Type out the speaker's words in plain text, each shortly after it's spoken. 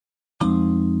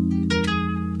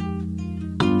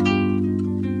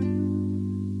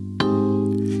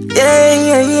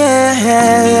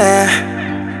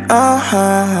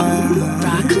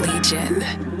Rock Legion.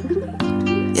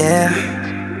 Yeah.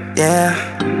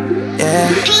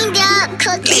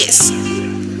 Listen.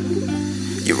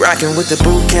 You're rockin' with the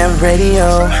boot camp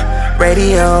radio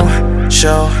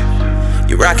show.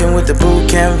 You're rockin' with the boot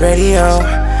camp radio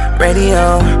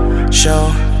show.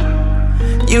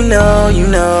 You know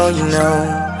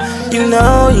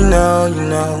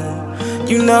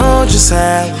just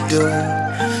how we do.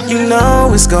 You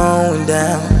know it's going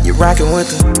down. You're rockin' with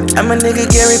them. I'm a nigga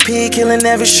Gary P, killing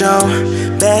every show.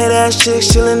 Badass chicks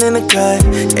chillin' in the cut.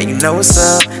 Yeah, you know what's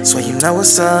up, swear you know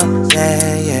what's up.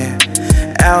 Yeah.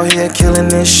 Out here killing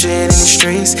this shit in the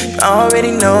streets. You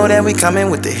already know that we coming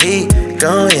with the heat.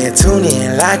 Go ahead, tune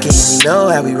in, lock in. You know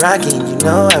how we rockin',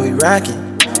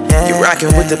 Yeah, you're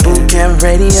rockin' with the boot camp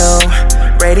radio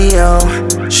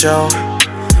show.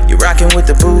 You're rockin' with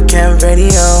the boot camp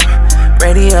radio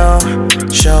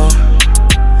show.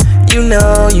 You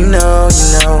know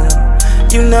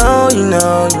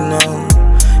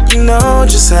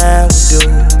just how we do.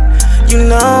 You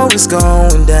know it's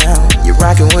going down. You're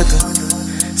rockin' with them.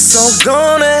 So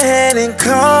go ahead and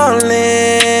call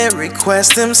it,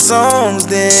 request them songs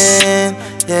then.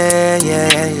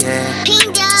 Yeah.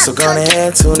 So go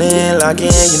ahead, tune in, lock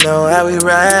in. You know how we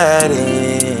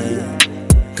riding.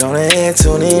 Go ahead,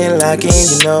 tune in, lock in.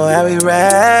 You know how we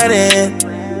riding.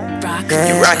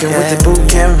 You're rockin' with the boot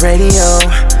camp radio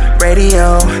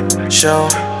show.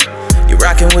 You're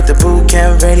rockin' with the boot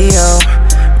camp radio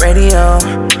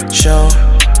show.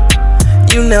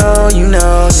 You know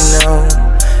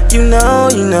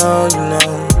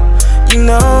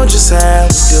just how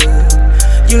we do.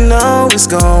 You know it's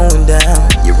going down.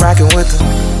 You're rockin' with them.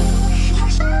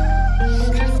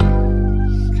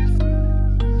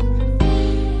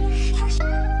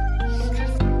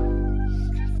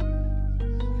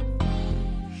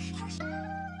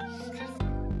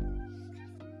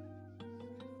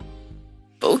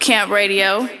 Boot Camp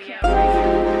Radio.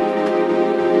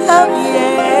 Oh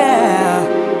yeah.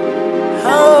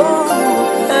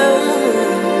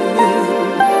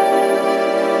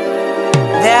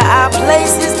 There are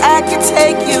places I can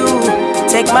take you.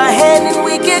 Take my hand and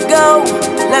we can go.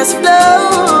 Let's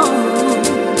float.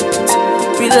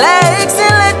 Relax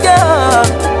and let go.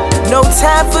 No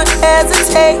time for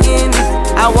hesitating.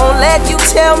 I won't let you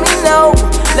tell me no.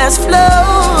 Let's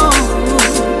float.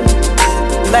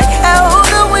 Like how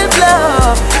the wind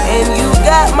blows, and you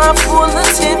got my full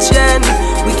attention.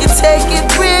 We can take it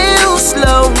real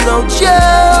slow, no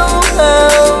joke.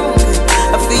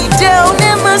 I feel you down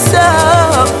in my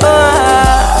soul.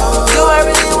 Do I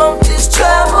really want this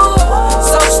trouble?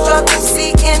 So struck with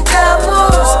seeing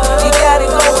doubles. You got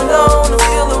it going on, I'm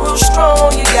feeling real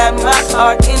strong. You got my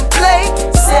heart in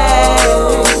places.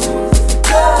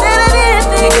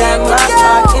 You got my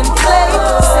heart in places.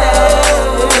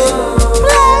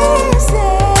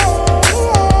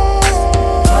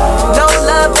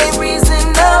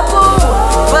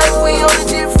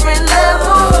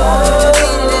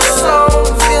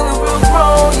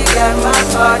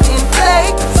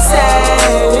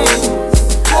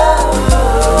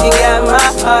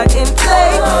 Heart in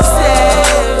places.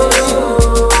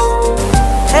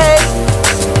 Hey,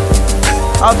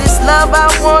 all this love I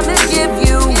wanna give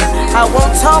you. I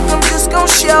won't talk, I'm just gon'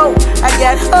 show. I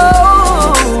got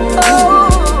hope.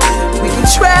 We can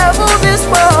travel this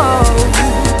road.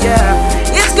 Yeah,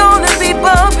 it's gonna be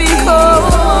bumpy.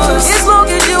 As long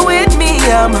as you're with me,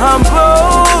 I'm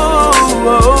humble.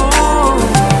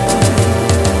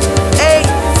 Hey,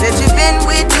 said you've been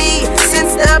with me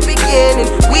since the beginning.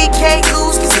 We can't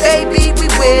lose, cause baby, we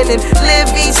winning.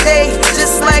 Live each day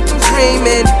just like I'm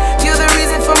dreaming. You're the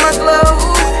reason for my glow.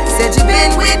 Said you've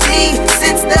been with me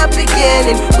since the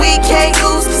beginning. We can't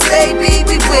lose, cause baby,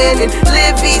 we winning.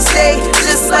 Live each day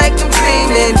just like I'm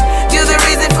dreaming. You're the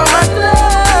reason for my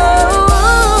glow.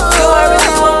 Do I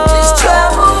really want this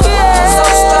trouble? So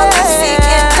strong, I'm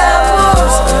seeking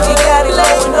doubles. You got it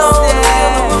going on,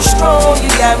 feeling real strong. You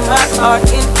got my heart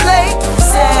in places.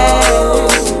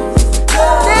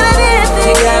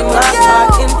 You got my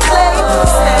heart in places.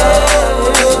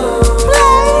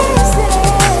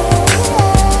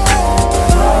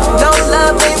 No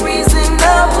love ain't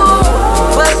reasonable,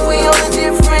 but we on a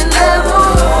different level.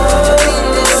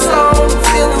 Beating this song,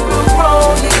 feeling real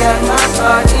wrong. You got my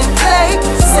heart in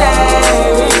places.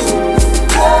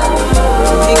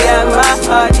 You got my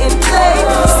heart in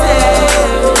places.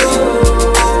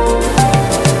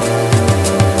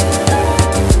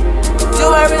 Do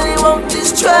I really want this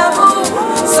trouble?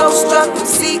 So struck with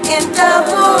seeking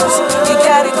doubles. You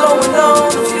got it going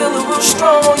on, I'm feeling real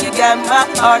strong. You got my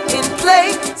heart in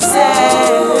places.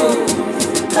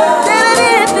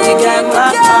 You got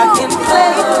my heart in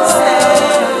places.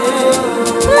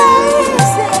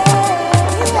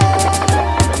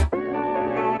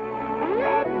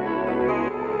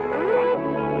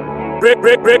 break,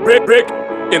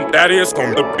 and that is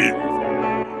on the beat.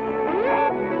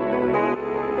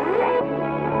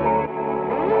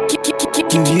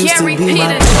 You used to be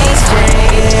my best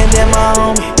friend and my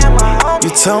homie. You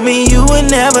told me you would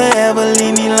never ever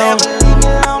leave me lonely.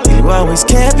 You always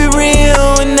kept it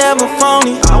real and never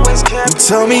phony. You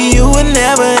told me you would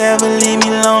never ever leave me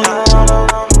lonely.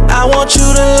 I want you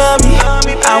to love me,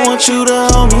 I want you to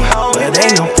hold me, but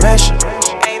ain't no pressure.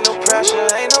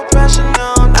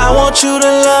 I want you to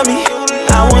love me,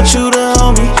 I want you to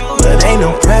hold me, but ain't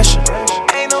no pressure.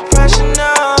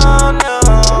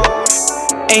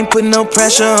 Ain't put no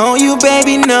pressure on you,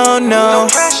 baby, no, no.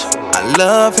 I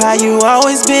love how you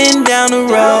always been down the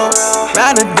road.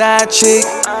 Ride or die chick,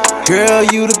 girl,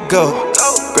 you the GOAT.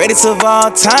 Greatest of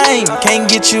all time, can't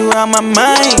get you out my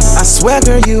mind. I swear,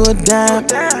 girl, you a dime.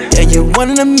 Yeah, you're one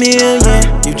in a million.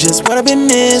 You just what I've been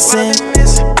missing.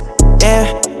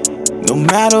 Yeah, no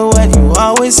matter what, you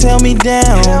always held me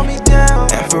down.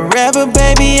 And forever,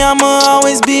 baby, I'ma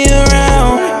always be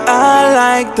around. I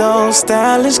like those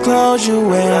stylish clothes you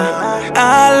wear.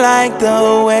 I like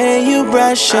the way you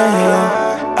brush your hair.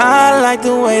 I like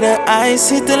the way the ice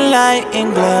hit the light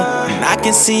and glare. And I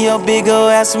can see your big ol'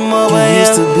 ass from over here. You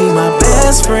used to be my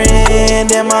best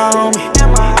friend and my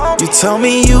homie. You told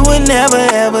me you would never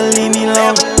ever leave me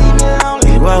lonely.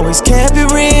 You always kept it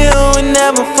real and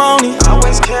never phony.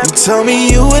 You told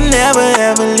me you would never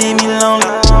ever leave me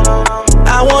lonely.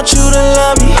 I want you to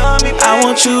love me, I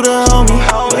want you to hold me,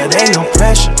 but ain't no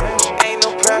pressure.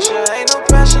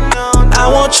 I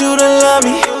want you to love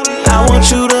me, I want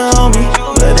you to hold me,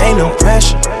 but ain't no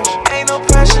pressure.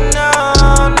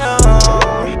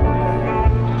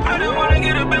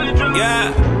 Yeah,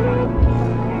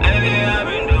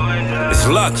 it's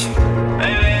lucky.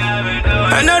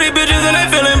 I know these bitches and they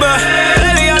feeling, but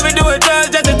lately I've been doing drugs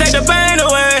just to take the pain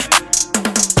away.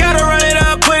 Gotta run it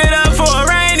up, put it up for a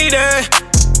rainy day.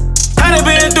 I done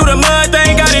been through the mud,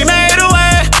 thank God he made a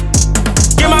way.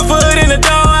 Get my foot in the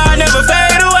door, I never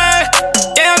fade away.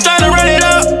 Yeah, I'm tryna run it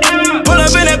up, pull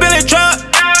up in that Billy truck.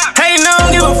 Hey, no,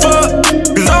 don't give a fuck,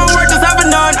 cause I don't work just have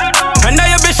none. I know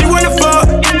your bitch, she wanna fuck,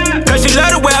 cause she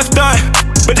love the way I stunt.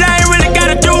 But I ain't really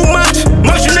gotta do much,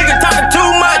 most you niggas talking too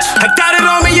much. I got it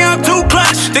on me, yeah, I'm too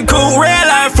clutch. The cool red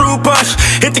light fruit punch,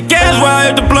 hit the gas while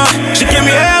I hit the blunt. She give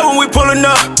me air when we pulling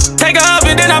up. Take her up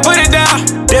and then I put it down.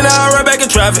 Then I run back in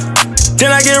traffic. Then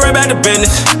I get right back to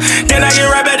business. Then I get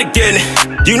right back to getting it.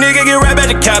 You nigga get right back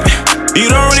to capping. You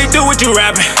don't really do what you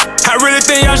rapping. I really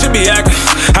think y'all should be acting.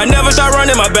 I never start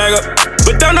running my bag up,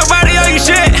 but don't nobody owe you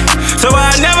shit, so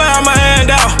I never have my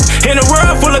hand out. In a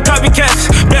world full of copycats,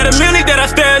 better merely that I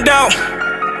stand out.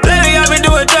 Lately I've been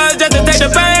doing drugs just to take the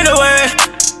pain away.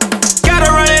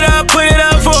 Gotta run it up, put it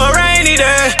up for a rainy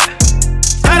day.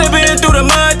 I done been through the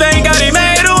mud, thank God he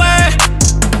made a way.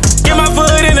 Get my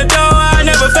foot in the door, I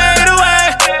never fade away.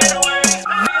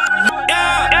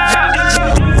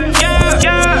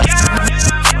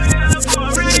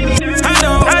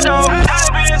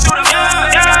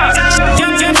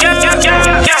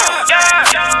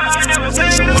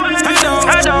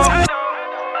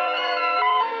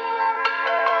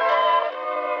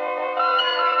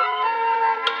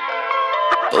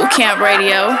 Boot Camp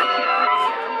Radio.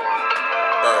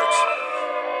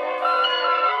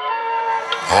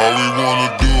 All we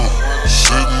wanna do,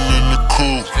 sitting in the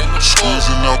coupe,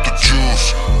 squeezing out the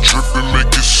juice, drippin'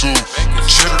 make it soup.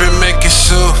 Drippin' make it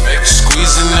soup,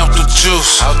 squeezing out the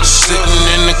juice, sitting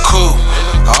in the coupe.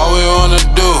 All we wanna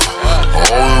do,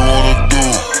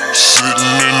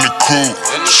 Sitting in the coupe,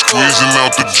 squeezing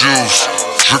out the juice,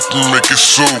 drippin' make it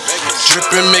soup.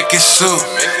 Drippin' make it soup,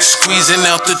 squeezing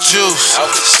out the juice,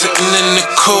 sitting in the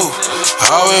coupe.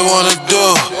 All we wanna do,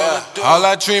 all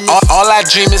I dream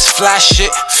is fly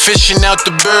shit, fishing out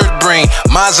the bird brain.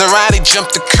 Maserati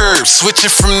jump the curb, switching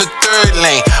from the third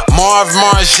lane.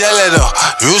 Margiela,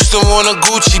 used to want a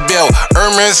Gucci belt.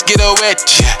 Hermes get a wet,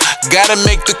 gotta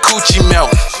make the coochie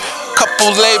melt.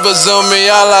 Couple labors on me,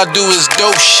 all I do is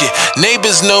dope shit.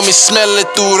 Neighbors know me, smell it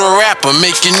through the wrapper,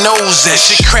 make your nose that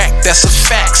shit crack, that's a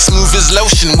fact. Smooth as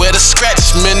lotion, where the scratch,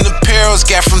 men apparels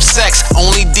got from sex.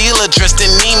 Only dealer dressed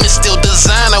in Neiman, still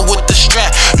designer with the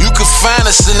strap. You can find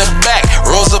us in the back,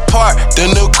 rolls apart, the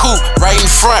new coupe, right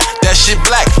in front, that shit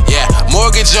black. Yeah,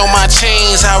 mortgage on my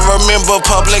chains, I remember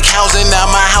public housing, now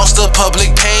my house the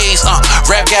public pays.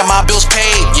 Rap got my bills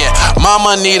paid, yeah.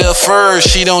 Mama need a fur,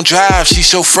 she don't drive, she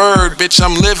chauffeured. Bitch,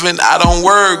 I'm living, I don't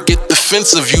work. Get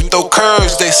defensive, you throw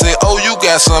curves. They say, oh, you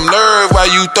got some nerve. Why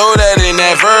you throw that in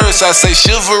that verse? I say,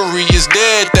 chivalry is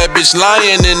dead. That bitch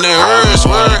lying in the hearse.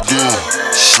 All we wanna do,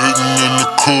 sitting in the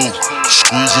coupe,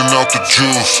 squeezing out the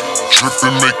juice.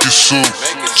 Drippin', make it soup.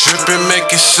 Drippin', make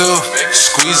it soup.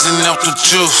 Squeezing out the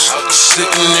juice.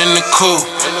 Sitting in the coop.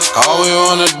 All we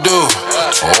wanna do.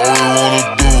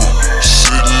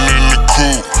 Sitting in the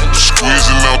coop.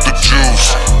 Squeezing out the juice.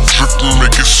 Drippin',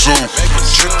 make it soup.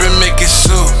 Drippin', make it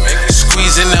soup.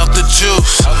 Squeezing out the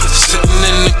juice. Sitting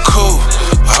in the coop.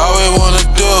 All we wanna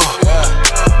do.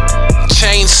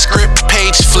 Change script,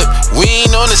 page flip. We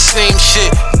ain't on the same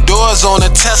shit. Doors on a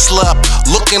Tesla up,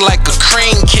 looking like a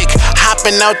crane kick.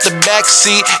 Hopping out the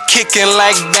backseat, kicking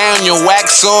like down your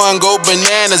wax on, go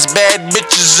bananas. Bad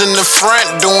bitches in the front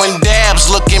doing dabs,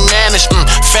 looking mannish.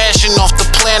 Fashion off the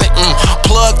planet.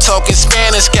 Plug talking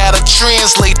Spanish, gotta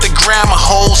translate the grammar.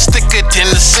 Whole stick it in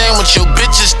the sandwich. Your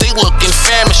bitches, they looking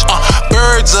famished.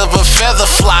 Birds of a feather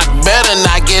flock, better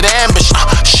not get ambushed.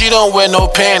 She don't wear no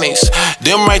panties.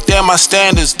 Them right there my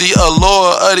standards. The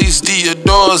allure of these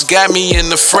Theodores got me in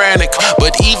the frantic.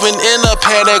 But even in a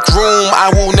panic room,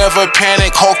 I will never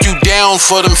panic. Hawk you down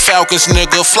for them Falcons,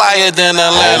 nigga. Flyer than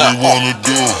Atlanta. All we wanna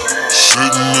do,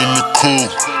 sitting in the coop,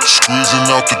 squeezing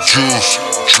out the juice.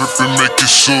 Drippin', make it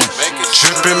soup.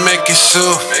 Drippin', make it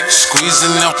soup.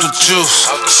 Squeezing out the juice.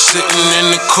 Sitting in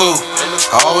the coop.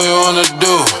 All we wanna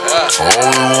do.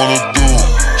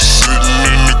 Sitting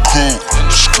in the coop,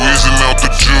 squeezing out the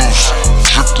juice.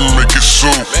 Drippin', make it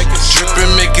soup.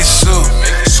 Drippin', make it soup.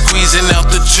 Squeezing out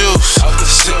the juice.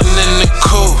 Sitting in the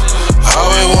coop. All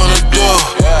we wanna do.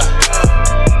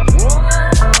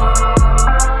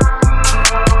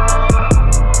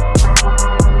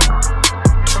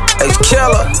 Hey,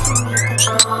 killer.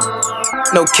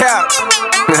 No cap.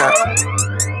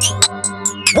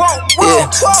 Yeah,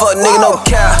 fuck nigga, no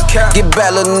cap. Get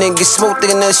back, little nigga, get smoke,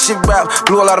 thinking that shit rap.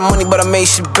 Blew a lot of money, but I made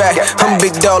shit back. I'm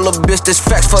big dog, little bitch, that's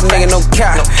facts. Fuck nigga, no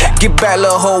cap. Get back,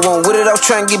 little hoe, one with it, I was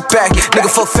trying to get back. Nigga,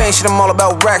 fuck fan shit, I'm all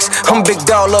about racks. I'm big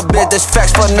dog, little bitch, that's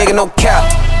facts. Fuck nigga, no cap.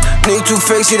 Nigga too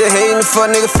fake, see the hate in the fuck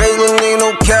nigga face, little nigga,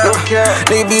 no cap.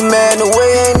 Nigga be mad in the way,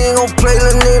 ain't nigga gon' play,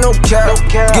 little nigga, no cap.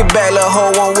 Get back, little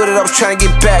hoe, one with it, I was trying to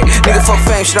get back. Nigga, fuck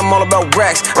fame shit, I'm all about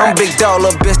racks. I'm big dog,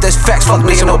 little bitch, that's facts. Fuck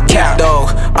nigga, no cap,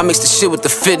 dog. I mix the shit with the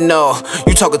fentanyl.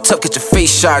 You talkin' tough, get your face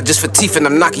shot just for teeth and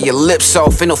I'm knocking your lips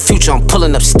off. Ain't no future, I'm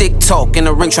pulling up stick talk. In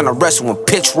the ring tryna wrestle when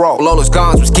pitch raw. All those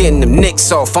guns was getting them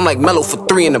nicks off. I'm like Mellow for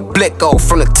 3 in the blick off.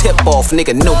 From the tip off,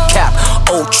 nigga, no cap.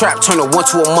 Old trap, turn a 1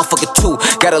 to a motherfucker 2.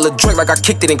 Got a little drink like I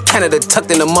kicked it in Canada.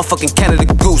 Tucked in the motherfucking Canada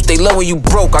Goose. They love when you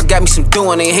broke, I got me some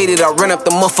doing. They hate it, I ran up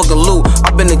the motherfucking loot.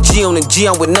 I been a G on the G,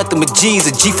 I'm with nothing but G's.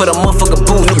 A G for the motherfucker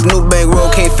boot. New bankroll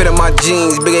can't fit in my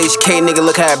jeans. Big HK, nigga,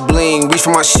 look how it bling. Reach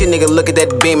for my shit, nigga, look at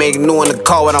that beam. Ain't ignoring the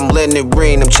call when I'm letting it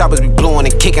ring. Them choppers be blowing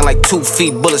and kicking like 2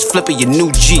 feet. Bullets flipping your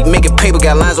new Jeep. Making paper,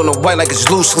 got lines on the white like it's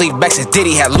loose sleep. Back since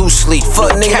Diddy had loose sleep.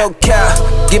 Fuck nigga, no cap.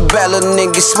 Get back, little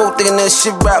nigga, get smoke, thinking that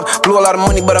shit rap. Blew a lot of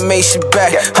money, but I made shit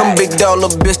back. I'm big dog,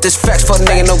 little bitch, that's facts. Fuck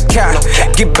nigga, no cap.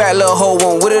 Get back, little hoe,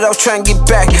 one with it, I was trying to get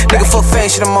back. Nigga, fuck fan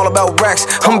shit, I'm all about racks.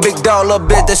 I'm big dog, little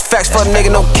bitch, that's facts. Fuck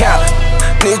nigga, no cap.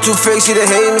 Nigga too fake, see the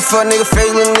hate in the fuck nigga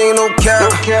face, little nigga, no cap.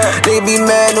 Nigga be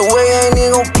mad in the way, ain't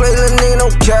nigga gon' play, little nigga, no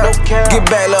cap. Get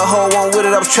back, little hoe, one with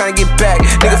it, I was trying to get back.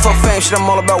 Nigga, fuck fame shit, I'm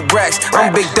all about racks.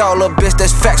 I'm big dog, little bitch,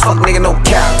 that's facts. Fuck nigga, no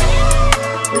cap.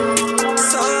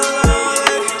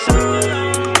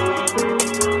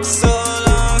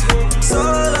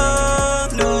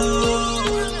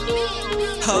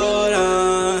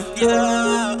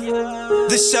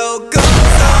 The show goes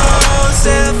on,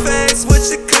 sad face, what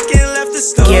you cooking left the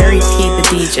stove Gary P. the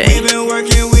DJ. We've been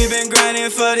working, we've been grinding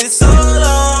for this so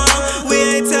long. We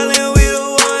ain't telling, we the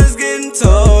ones getting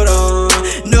told on.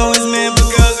 No, it's meant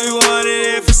because we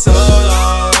wanted it for so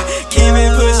long. Keep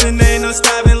it pushing, ain't no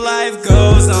stopping, life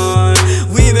goes on.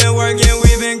 We've been working,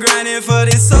 we've been grinding for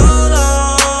this so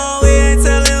long. We ain't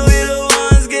telling, we the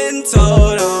ones getting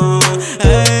told on.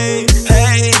 Hey,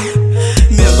 hey.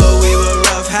 Remember we were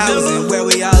rough housing, where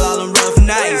we all on rough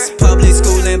nights. Public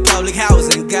school and public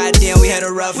housing, goddamn we had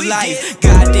a rough life.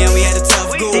 Goddamn we had a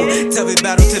tough goal. Toughest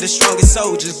battle to the strongest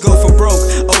soldiers. Go for broke,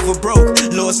 over broke.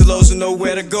 Lost and lows with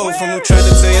nowhere to go. From them trying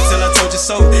to tell you till I told you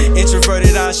so.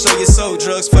 Introverted, I'll show you so.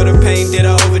 Drugs for the pain, did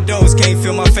I overdose? Can't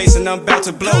feel my face and I'm about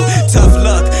to blow. Tough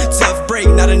luck, tough break,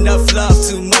 not enough love.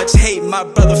 Too much hate, my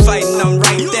brother fighting, I'm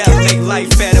right there. Make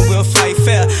life fair and we'll fight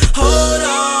fair. Hold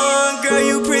on, girl,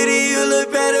 you pretty, you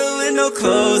look better with no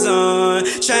clothes on.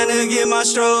 Tryna get my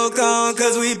stroke on,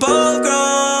 cause we both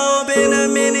grown. Been a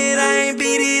minute, I ain't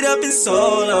beat it up in so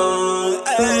long.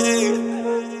 Ay.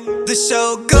 The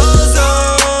show goes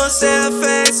on, sad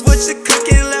face, what you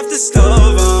cooking left the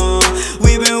stove on.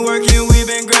 We've been working, we've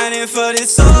been grinding for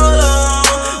this so long.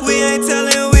 We ain't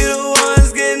telling, we the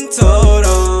ones getting told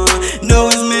on. No,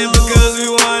 it's meant because we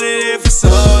wanted it for so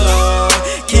long.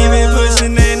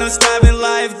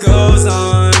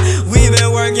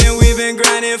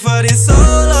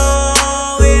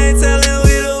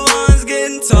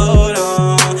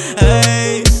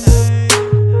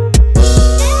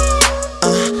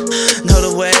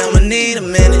 need a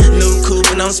minute. New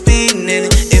coupe and I'm speeding in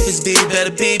it. If it's beef,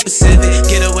 better be Pacific.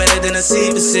 Get her wetter than a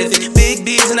sea Pacific. Big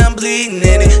B's and I'm bleeding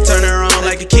in it. Turn her on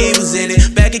like a key was in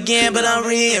it. Back again, but I'm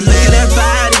re-in. Look at that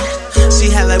body. She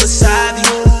had like wasabi.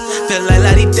 Feel like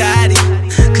la-di-da-di.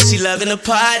 Cause she loving the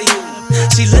party.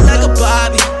 She look like a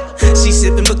Barbie. She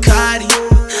sipping Bacardi.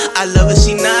 I love her,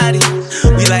 she naughty.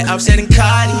 We like Offset and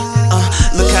Cardi.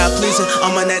 Look how I please her.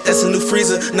 On my neck, that's a new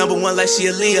freezer. Number one like she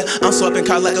Aaliyah. I'm swapping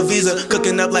cars like a Visa.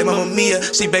 Cooking up like Mamma Mia.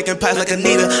 She baking pies like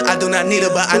Anita. I do not need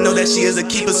her, but I know that she is a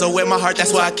keeper. So with my heart,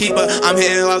 that's why I keep her. I'm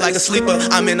hitting her like a sleeper.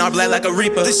 I'm in all black like a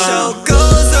reaper. The show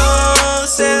goes on.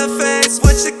 Say a face,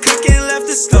 what you cooking, left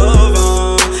the stove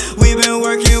on. We been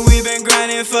working, we been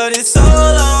grinding for this so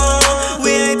long.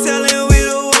 We ain't telling, we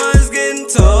the ones getting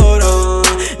told on.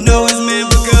 No, it's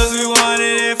meant because we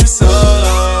wanted it for so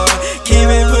long. Keep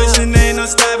it pushing, ain't no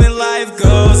stopping, life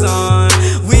goes on.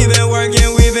 We been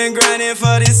working, we been grinding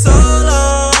for this so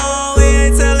long. We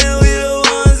ain't telling, we the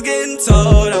ones getting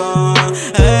told on.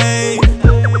 Hey.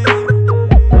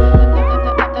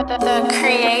 The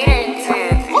creator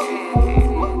did.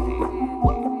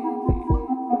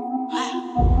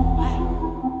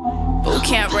 Boot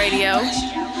Camp Radio.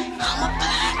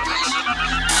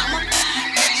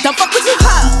 Don't fuck with your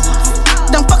hoes.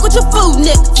 Don't fuck with your food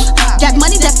niggas. Got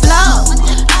money that flow.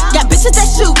 Got bitches that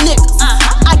shoot niggas.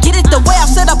 I get it the way I'm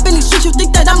set up in these streets. You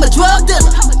think that I'm a drug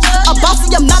dealer? A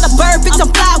bossy, I'm not a bird, bitch.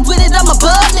 I'm fly with it. I'm a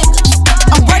bug nigga.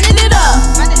 I'm running it up.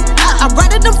 I'm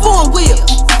riding them foreign wheels.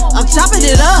 I'm chopping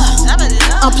it up.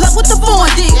 I'm plugged with the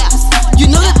foreign deals. You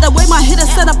know that the way my hitters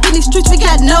set up in these streets, we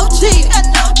got no chill.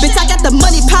 Bitch, I got the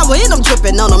money power and I'm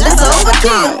dripping on them. That's an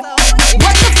overkill.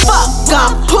 What the fuck?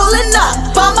 I'm pulling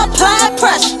up, I'm applying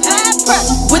pressure.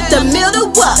 With the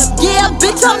middle up, yeah,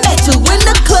 bitch, I met you in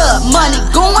the club. Money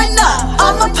going up,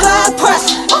 I'm applying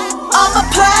pressure. I'm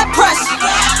applying pressure.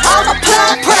 I'm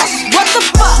applying pressure. What the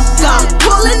fuck? I'm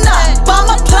pulling up, I'm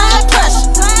applying pressure.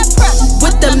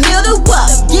 With the middle up,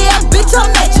 yeah, bitch, I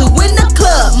met you in the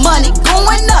club. Money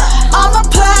going up, I'm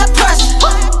applying pressure.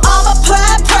 I'm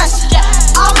applying pressure.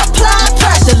 I'm applying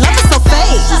pressure. Love is so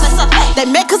fake. They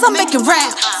mad cause I'm making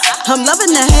rounds. I'm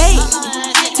loving the hate.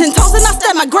 10 toes and I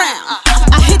stand my ground.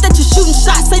 I hate that you shooting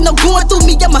shots. Ain't no going through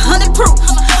me, I'm 100 proof.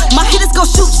 My hitters go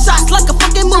shoot shots like a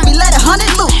fucking movie. Let 100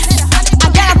 loose. I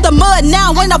got out the mud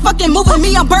now, ain't no fucking moving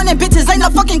me. I'm burning bitches, ain't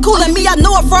no fucking cooling me. I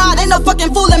know a fraud, ain't no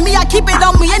fucking fooling me. I keep it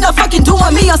on me, ain't no fucking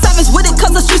doing me. I'm savage with it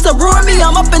cause the streets are ruin me.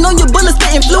 I'm up and on your bullets,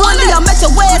 getting fluently. I'm at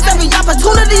your ass every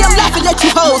opportunity. I'm laughing at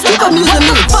you hoes, keep amusing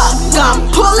me. Fuck, I'm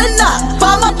pulling up,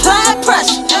 I'm applying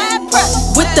pressure.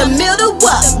 With the middle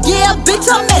up, yeah, bitch,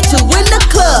 I met you in the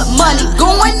club. Money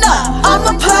going up, I'm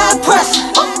applying pressure.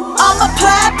 I'm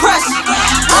applying pressure.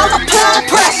 I'm applying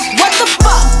pressure. What the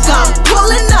fuck? I'm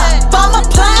pulling up, I'm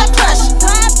applying pressure.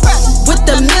 With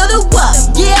the middle up,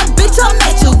 yeah, bitch, I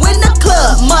met you in the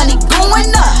club. Money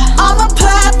going up, I'm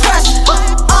applying pressure.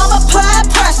 I'm applying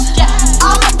pressure.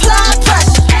 I'm applying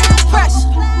pressure.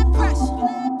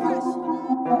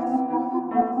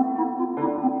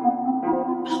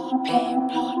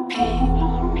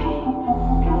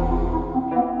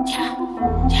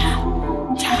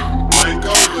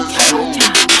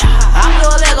 I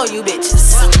blow a bag on you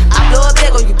bitches. I blow a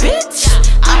bag on you bitch.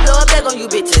 I blow a bag on you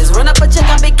bitches. Run up a check,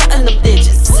 I be counting them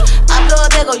digits. I blow a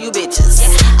bag on you bitches.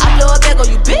 I blow a bag on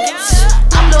you bitch.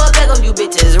 I blow a bag on you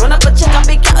bitches. Run up a check, I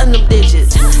be counting them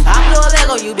digits. I blow a bag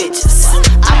on you bitches.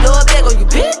 I blow a bag on you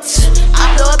bitch.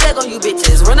 I blow a bag on you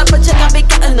bitches. Run up a check, I be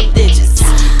counting them digits.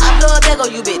 I blow a bag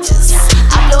on you bitches.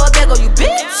 I blow a bag on you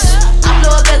bitch. I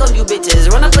blow a bag on you bitches.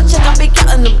 Run up a check, I be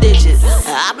counting them digits.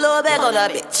 I blow a bag on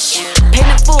that bitch.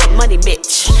 Paying full money,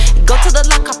 bitch. Go to the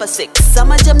lock up a 6.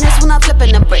 I'm a gymnast when I'm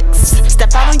flipping them bricks.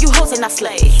 Step out on you hoes and I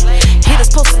slay. Haters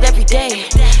posted every day.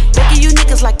 Begging you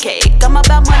niggas like cake. I'm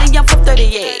about money, I'm from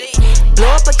 38. Blow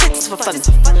up a chicks for fun.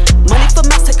 Money for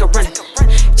mouth, take a run.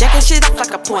 Jacking shit off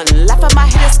like a pun. Laugh at my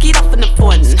head and skeet off in the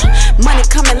fun. Money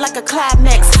coming like a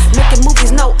climax. Making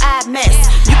movies, no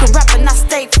IMAX. You can rap and I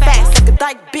stay fast. Like a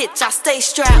dyke bitch, I stay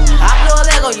strapped. I blow a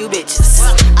bag on you bitches.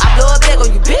 I blow a bag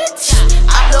on you bitch.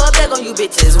 I blow a bag on you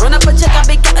bitches. Run up a check, I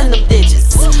be counting them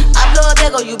digits. I blow a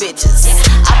bag on you bitches.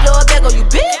 I blow a bag on you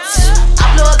bitch. I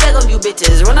blow a bag on you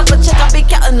bitches. Run up a check, I be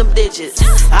counting them digits.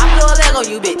 I blow a bag on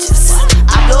you bitches.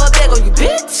 I blow a bag on you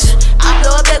bitch. I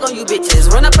blow a bag on you bitches.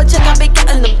 Run up a check, I be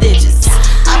counting them digits.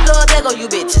 I blow a bag on you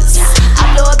bitches.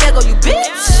 I blow a bag on you bitch.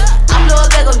 I blow a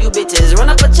bag on you bitches. Run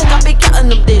up a check, I be counting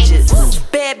them digits.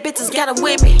 Bad bitches got them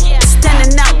with me.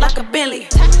 Standing out like a Bentley.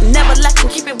 Never let them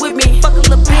keep it with me. Fuck a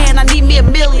little band, I need me a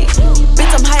milli.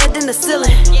 Bitch, I'm higher than the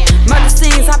ceiling. Murder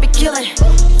scenes, I be killing.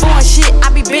 Foreign shit, I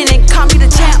be bending. Call me the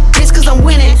champ, bitch, cause I'm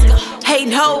winning.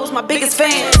 Hating hoes, my biggest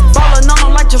fans. Ballin' on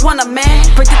them like Joanna, man.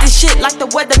 Predict this shit like the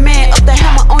weatherman. Up the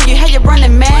hammer on you, how you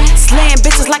running, man? Slaying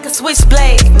bitches like a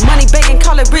switchblade. Money begging,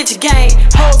 call it rich gang.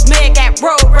 Hoes mad, got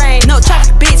road rain. No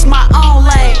traffic, bitch, my own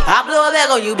lane. I blow a bag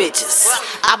on you bitches.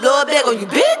 I blow a bag on you,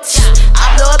 bitch.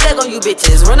 I blow a bag on you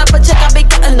bitches. Run up a check, I be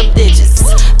cutting them digits.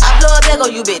 I blow a bag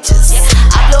on you bitches.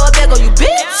 I blow a bag on you,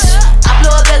 bitch. I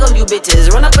blow a bag on you bitches.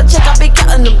 Run up a check, I be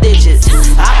cutting them digits.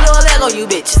 I blow a bag on you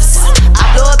bitches. I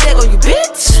blow a bag on you,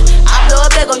 bitch. I blow a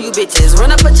bag on you bitches.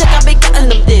 Run up a check, I be cutting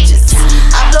them digits.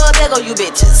 I blow a bag on you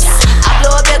bitches. I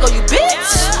blow a bag on you, bitch.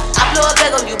 I blow a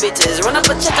bag on you bitches. Run up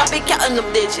a check, I be cutting them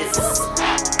digits.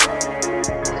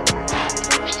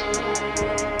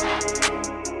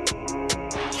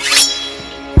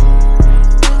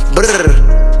 Brr,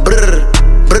 brr,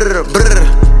 brr,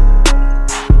 brr.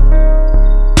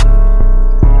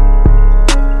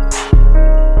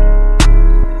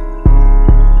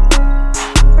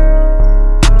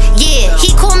 Yeah,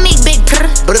 he call me Big Purr.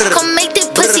 Come make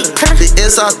that pussy purr. The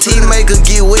SRT maker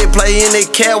get wet, play in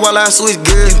that cat while I switch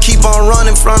gears. You keep on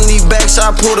running from these backs, I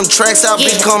pull them tracks out,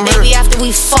 bitch, come here. Baby, after we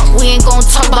fuck, we ain't gon'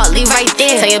 talk about leave right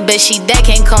there. Tell your bitch she dead,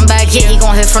 can't come back. Yeah, he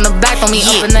gon' hit from the back on me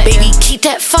up in the baby, air. Keep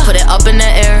that fuck, put it up in the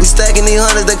air. We stacking these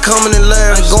hundreds, they coming in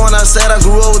layers. Going outside, I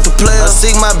grew up with the players. I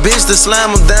seek my bitch to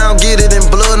slam them down, get it in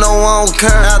blood, no one don't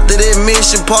care. After that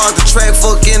mission, park the track,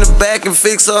 fuck in the back and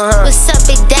fix her. What's up,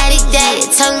 big daddy, daddy?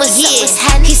 Tell me what's up, what's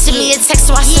happening. He sent me a text,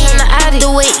 so I sent him the addy. The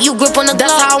way you grip on the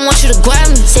that's how I want you to grab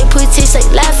me. Say pretty taste like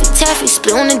Laffy Taffy,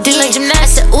 split on the D like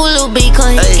gymnastics. I said, ooh, little bitch,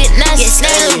 cause he get nasty.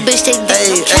 Snap, little bitch, they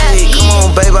get hey, come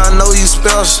on, baby, I know you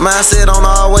special. Mindset on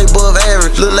all way above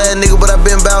average. Little ass nigga, but I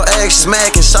been about action.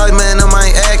 Smacking, shawty man, them I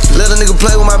ain't acting. Let a nigga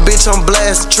play with my bitch on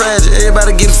blast. Tragic,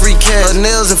 everybody get a free cash. Her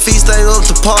nails and feet stay up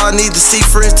to par. Need to see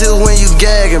friends till when you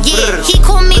gagging. Yeah, he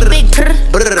call me Big Purr.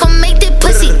 Come make that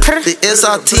pussy purr. The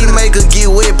SRT maker get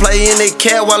wet, play in that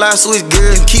cat while I switch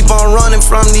gears. You keep on running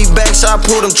from these backs, I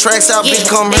pull them tracks out, bitch,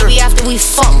 come here. Baby, after we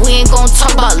fuck, we ain't gon'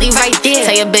 talk about leave right there.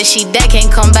 Tell your bitch she dead,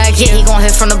 can't come back. Yeah, he gon'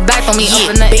 hit from the back on me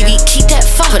up in the air. Baby, keep that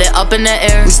fuck, put it up in the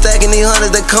air. We stacking these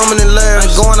hundreds, they coming in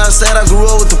layers. Going outside, I grew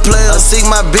up with the players. I seek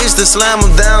my bitch to slam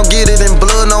them down, get it in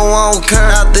blood, no one don't care.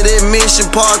 After that mission,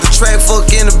 park the track, fuck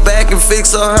in the back and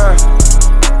fix her.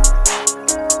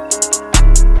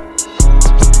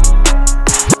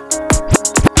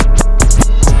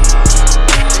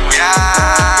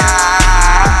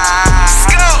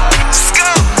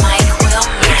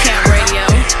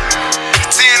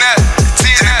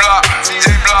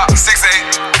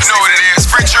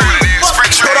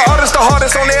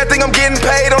 Hardest on everything, I'm getting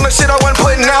paid on the shit I wasn't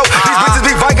putting out. These bitches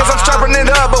be Vikings, I'm strapping it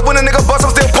up, but when a nigga bust, I'm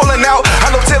still pulling out.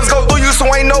 I know tips go through you, so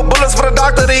ain't no bullets for the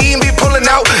doctor to even be pulling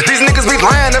out. These niggas be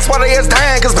lying, that's why they ass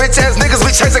dying, cause bitch ass niggas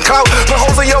be chasing clout. Put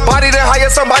holes in your body, then hire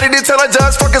somebody to tell a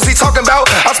judge, fuck is he talking about?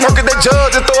 I smirk at the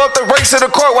judge and throw up the race to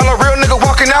the court while a real nigga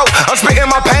walking out. I'm spitting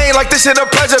my pain like this shit a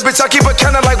pleasure, bitch, I keep it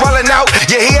kinda like wildin' out.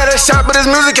 Yeah, he had a shot, but his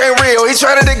music ain't real. He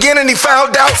tried it again and he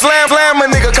found out. Slam, a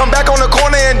nigga, come back on the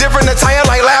corner in different attire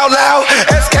like loud.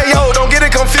 SKO, don't get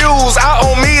it confused. I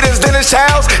own meters, Dennis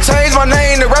Childs. Change my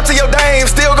name to rap to your dame.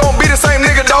 Still gon' be the same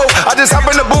nigga though. I just hop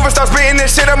in the booth and start spitting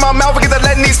this shit in my mouth and get to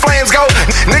letting these flames go.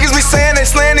 Niggas be saying they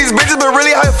slaying these bitches, but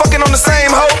really how you fucking on the same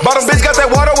hoe. Bottom bitch got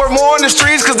that water worth more on the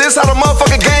streets, cause this how the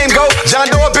motherfucking game go.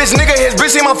 John Doe bitch nigga, his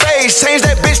bitch in my face. Change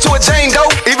that bitch to a Jane Doe.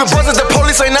 Even buzzers, the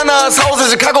police ain't none of us hoes. In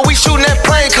Chicago, we shooting that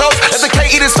plane close. Let the K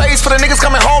eat his face for the niggas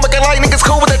coming home, making like niggas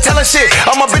cool with that telling shit.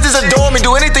 All my bitches adore me,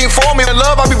 do anything for me. In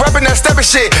love, I be rapping that stepping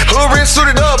shit. Hood rich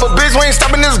suited up, but bitch, we ain't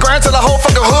stopping this grind till the whole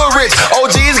fucking hood rich.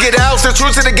 OGs get out, still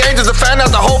true to the game, just to find out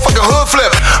the whole fucking hood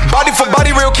flip. Body for body,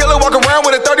 real killer, walk around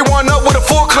with a 31 up with a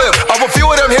full clip. Of a few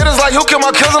of them hitters like who killed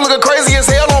my cousin, looking crazy as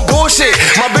hell on bullshit.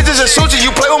 My bitches just shoot you,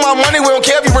 you play with my money, we don't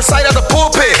care if you recite out the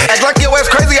pulpit. Act like your ass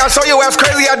crazy, I show your ass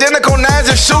crazy, identical nines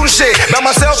just shooting shit. By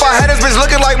myself, I had this bitch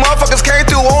looking like motherfuckers came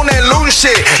through on that looting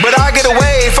shit. But I get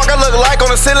away, fuck I look like on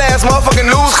a silly ass motherfucking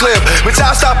news clip. But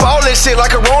y'all stop all this shit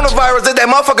like coronavirus did that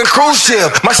motherfucking cruise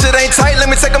ship. My shit ain't tight, let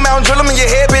me take them out and drill them in your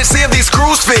head, bitch, see if these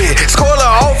screws fit. Scorer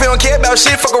off, you don't care about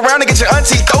shit, fuck around and get your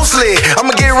auntie throat slit.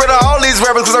 I'ma get rid of all these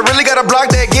rappers, cause I really got a block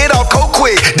that get off coke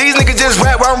quick. These niggas just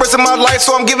rap while I'm risking my life,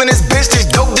 so I'm giving this bitch this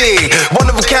dope dig. One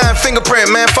of a kind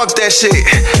fingerprint, man, fuck that shit.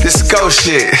 This is ghost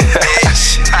shit.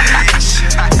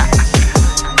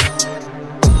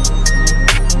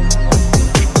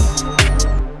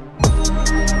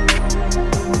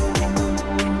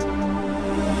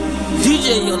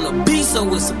 DJ on the beat, so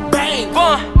it's a bang.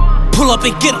 Pull up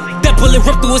and get him. That bullet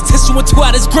ripped through his tissue and tore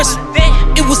out his gristle.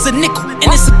 It was a nickel, and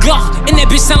it's a Glock, and that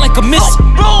bitch sound like a missile.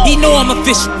 He know I'm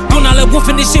official. Don't all that wolf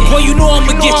in this shit, boy, you know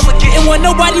I'ma get you. And when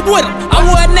nobody with him, I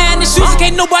wore a 9 in shoes and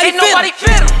can't nobody fit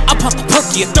him. I pop a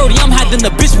perky at 30, I'm hiding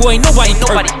the bitch, boy, ain't nobody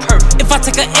perfect. If I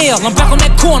take a L, I'm back on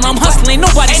that corner, I'm hustling, ain't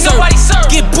nobody served.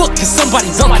 Get booked, cause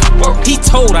somebody work. He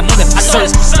told, I know that for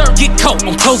certain. Get caught,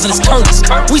 I'm closing his curtains.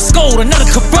 We scored another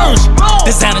conversion.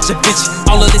 Designer Da Vinci,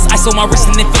 all of this ice on my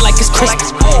wrist and it feel like it's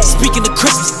Christmas. Speaking of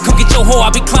Christmas, come get your hoe, I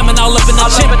be climbing all up in the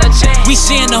chain. We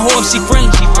sharing the hoe if she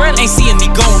friendly. Ain't seeing me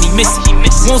gone, he missing.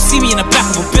 Won't see me in the back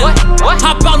of a Bentley.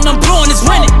 Hop out and I'm blowing, it's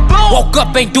renting. Woke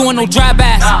up, ain't doing no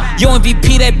drive-bys. Yo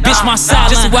MVP, that bitch my side.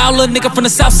 Just a wild little nigga from the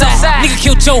south side. Nigga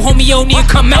killed your homie, you don't need to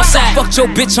come outside. Fucked your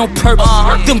bitch on purpose.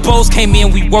 Them bows came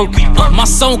in, we work. My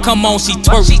song come on, she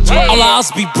twerk. All our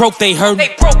hoes be broke, they hurt.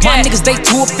 My niggas, they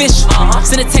too official.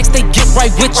 Send a text, they get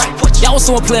right with you. Y'all was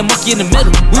someone playing monkey in the middle.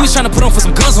 We was trying to put on for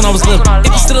some guns when I was little. If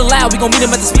you still alive, we gon' meet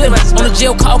him at the split. On the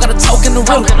jail call, gotta talk in the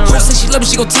room. Bro say she love me,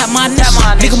 she gon' tap my initial.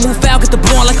 Nigga move foul, get the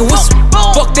blowin' like a whistle.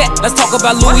 Fuck that, let's talk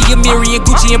about Louis and Miri and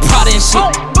Gucci and Prada and shit.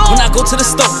 When I go to the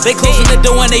store, they closing the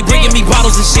door and they bringing me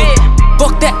bottles and shit.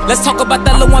 Fuck that, let's talk about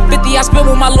that little 150 I spent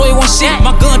with my lawyer on shit.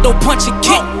 My gun don't punch and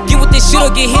kick. Get with this shit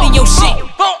or get hit in your shit.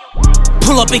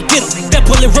 Pull up and get him. That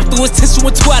bullet ripped through his tissue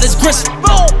and tore out his gristle.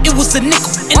 It was a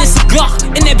nickel, and it's a Glock,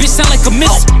 and that bitch sound like a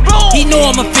missile. He know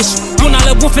I'm official. Doing all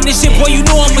that wolf in this shit, boy, you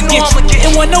know I'ma get you.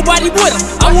 And when nobody with him,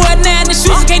 I wore a 9 in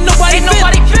shoes and can't nobody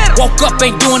fit him. Woke up,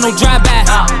 ain't doing no drive-bys.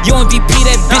 Yo MVP,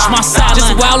 that bitch my sideline.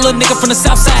 Just a wild little nigga from the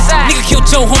south side. Nigga killed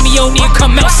your homie, you don't need to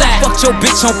come outside. Fucked your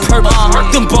bitch on purpose.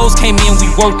 Them bows came in, we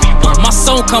work. My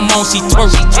song come on, she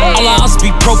twerk. All our hoes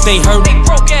be broke, they hurt.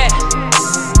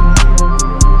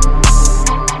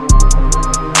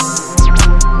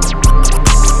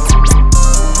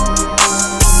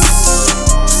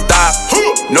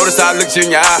 Notice how I looked you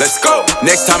in your eye. Let's go.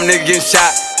 Next time a nigga getting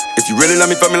shot. If you really love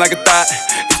me, fuck me like a thought.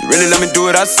 If you really let me do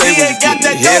what I say, when you get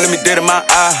me here, let me dead in my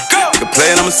eye. Nigga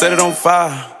play it, I'ma set it on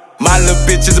fire. My little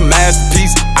bitch is a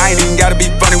masterpiece. I ain't even gotta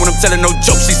be funny when I'm telling no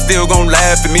jokes. She still gon'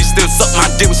 laugh at me. Still suck my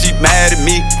dick when she mad at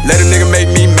me. Let a nigga make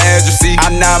me mad, you see.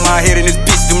 I nod my head in this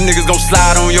bitch. Them niggas gon'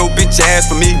 slide on your bitch ass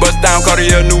for me. Bust down,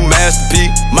 Cartier, new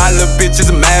masterpiece. My little bitch is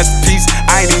a masterpiece.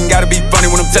 I ain't even gotta be funny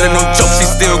when I'm telling no jokes. She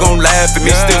still gon' laugh at me.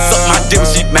 Still suck my dick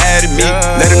when she mad at me.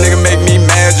 Let a nigga make me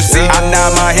mad, you see. I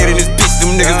nod my head in this bitch.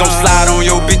 Them niggas gon' slide on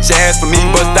your bitch ass for me.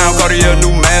 Bust down, Cartier, new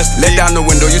masterpiece. Let down the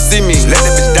window, you see me. Let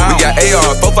that bitch down. We got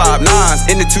AR,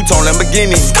 459s in the two-tone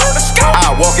Lamborghini.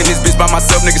 I walk in this bitch by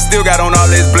myself, nigga still got on all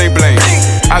this bling bling.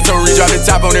 I told Reach out the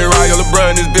top on that Royal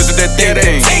bruh and this bitch with that thing.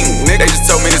 They just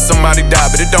told me that somebody died,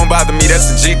 but it don't bother me,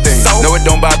 that's the G thing. No, it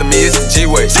don't bother me, it's the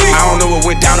G-way. I don't know what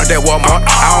went down at that Walmart.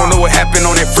 I don't know what happened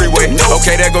on that freeway.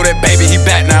 Okay, there go that baby, he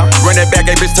back now. Run that back,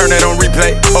 hey bitch, turn that on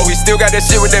replay. Oh, he still got that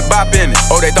shit with that bop in it.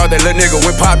 Oh, they thought that little nigga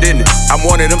went pop, didn't it? I'm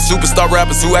one of them superstar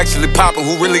rappers who actually poppin',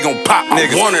 who really gon' pop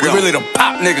niggas. We really them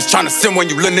pop niggas, tryna send when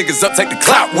you little niggas up, take the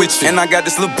clout with you. And I got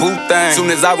this little boo thing. Soon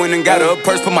as I went and got her a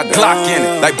purse, put my Glock in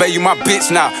it. Like, babe, you my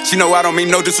bitch now. She know I don't mean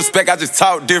no disrespect, I just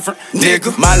talk different,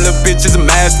 nigga. My little bitch is a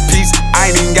masterpiece. I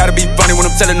ain't even gotta be funny when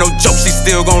I'm telling no jokes. She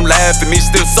still gon' laugh at me.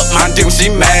 Still suck my dick when she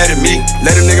mad at me.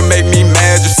 Let a nigga make me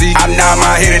mad, you see. I nod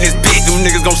my head in this bitch. Them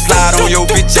niggas gon' slide on your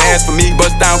bitch ass for me.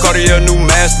 Bust down, Cartier, new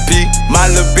masterpiece. My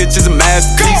little bitch is a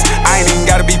masterpiece. I ain't even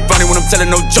gotta be funny when I'm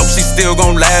telling no jokes. She still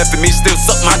gon' laugh at me. Still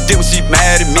suck my dick when she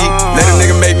mad at me. Let a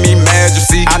nigga make me mad, you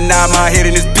see. I nod my head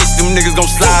in this bitch. Them niggas gon'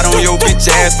 slide on your bitch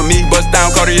ass for me. Bust down,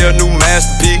 Cartier, new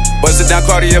masterpiece. Bust it down,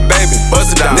 Cartier, baby.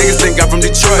 Bust it down. Niggas think I'm from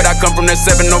Detroit, but I come from that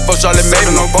 704 Charlotte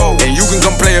Maven. And you can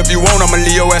come play if you want. I'ma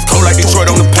leave your ass cold like Detroit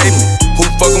on the pavement. Who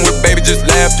fucking with baby just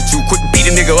laughed at you. Quick beat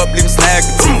a nigga up, leave him snagged.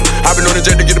 I been on the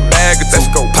jet to get a bag of two.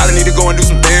 Probably need to go and do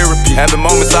some therapy. Having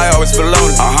moments I always feel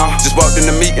lonely. Just walked in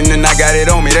the meeting and I got it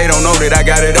on me. They don't know that I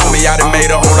got it on me. I done made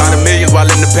a whole lot of millions while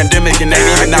in the pandemic and ain't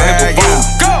even out here performing.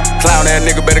 Clown ass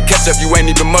nigga better catch up, you ain't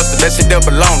even mustard. That shit there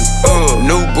belong.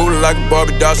 New booty like a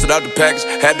Barbie doll, shit out the package.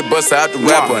 Had to bust out the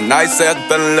rapper. A nice ass,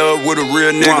 fell in love with a real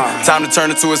nigga. Time to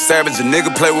turn into a savage. A nigga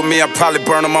play with me, I probably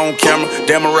burn him on camera.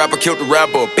 Damn, a rapper killed the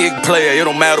rapper. A big player, it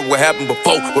don't matter what happened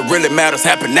before. What really matters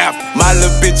happened after. My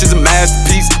little bitch is a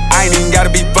masterpiece. I ain't even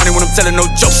gotta be funny when I'm telling no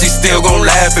jokes. She still gon'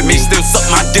 laugh at me. Still suck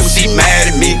my dick when she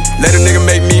mad at me. Let a nigga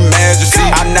make me mad, you see.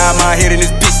 I nod my head in this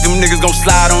bitch. Them niggas gon'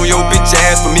 slide on your bitch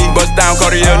ass for me. Bust down,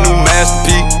 Cartier, new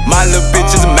masterpiece. My little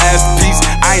bitch is a masterpiece.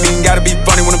 I ain't even gotta be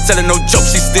funny when I'm telling no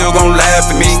jokes. She still gon' laugh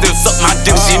at me. Still suck my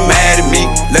dick when she mad at me.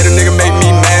 Let a nigga make me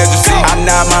mad, you see. I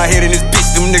nod my head in this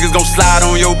bitch. Them niggas gon' slide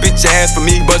on your bitch ass for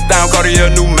me. Bust down, Cartier,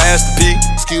 new masterpiece.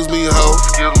 Excuse me, ho.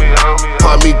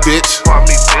 Pardon me, bitch.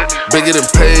 Bigger than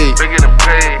paid.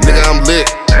 Nigga, I'm lit.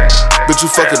 Bitch, you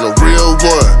fucking a real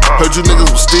one. Heard you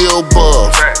niggas was still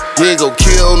buff. You ain't gon'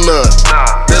 kill none.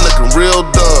 They looking real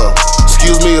dumb.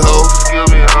 Excuse me, ho.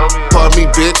 Pardon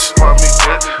me, bitch.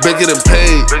 Bigger than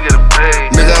paid.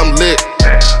 Nigga, I'm lit.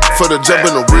 For the jump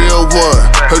in a real one.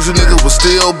 Heard you niggas was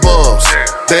still bums.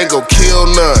 They ain't gon' kill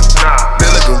none.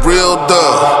 They looking real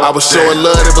dumb. I was showing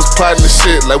love, they was plotting the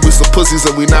shit. Like we some pussies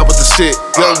and we not with the shit.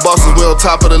 Young bosses, we on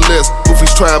top of the list.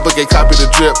 Goofies trying but can't copy the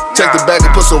drip. Check the bag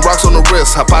and put some rocks on the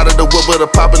wrist. Hop out of the whip with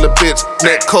a popular bitch.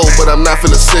 Neck cold, but I'm not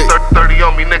feeling sick. 30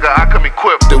 on me, nigga, I come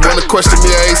equipped. They wanna question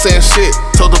me, I ain't saying shit.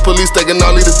 Told the police they can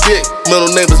all need a dick.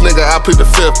 Middle name is nigga, I plead the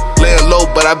fifth. Laying low,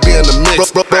 but I be in the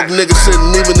mix. Broke nigga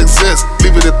shouldn't even exist.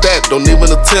 Leave it at that, don't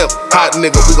even attempt. Hot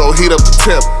nigga, we gon' heat up the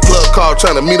temp. Plug call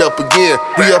tryna meet up again.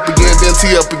 Re up again, then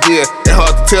tee up again. Ain't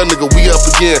hard to tell, nigga, we up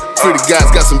again. Pretty guys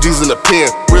got some G's in the pen.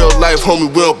 Real life, homie,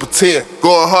 we don't pretend.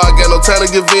 Going hard, got no time to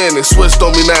give in. They switched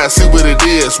on me now, see what it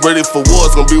is. Ready for war,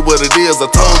 it's gon' be what it is. I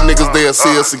told niggas they'll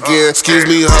see us again. Excuse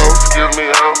me, ho.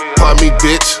 Pardon me,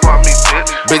 bitch.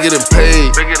 Bigger than paid.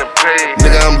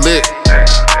 Nigga, I'm lit.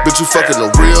 Bitch, you fucking a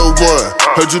real one.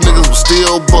 Heard you niggas was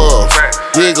still buff.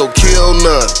 You ain't gon' kill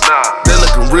none. They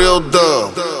looking real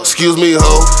dumb. Excuse me,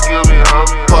 ho.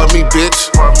 Pardon me, bitch.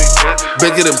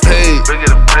 Bigger than paid.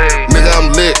 Nigga,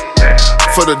 I'm lit.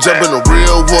 For the jump in a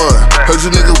real one. Heard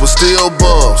you niggas was still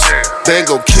bums. They ain't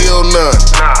gon' kill none.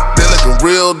 They looking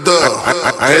real dumb.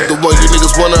 I ain't the one you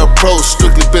niggas wanna approach.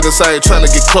 Strictly business, I ain't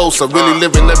tryna get close. I'm really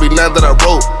living every line that I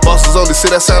wrote. Bosses only see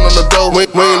that sound on the door. We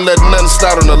ain't letting nothing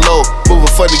start on the low.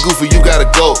 Moving funny, goofy, you gotta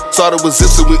go. Started with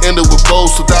zips and we ended with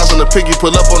bows. 2000 a piggy,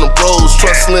 pull up on the bros.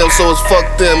 Trust slim, so it's fuck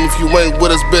them. If you ain't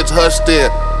with us, bitch, hush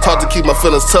then. Taught to keep my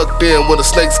feelings tucked in. When the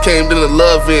snakes came, then the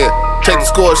love in. Take the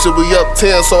score, shit, we up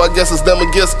 10, so I guess it's them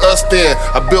against us then.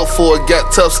 I built for it,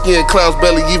 got tough skin, clowns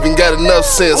barely even got enough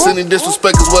sense. Any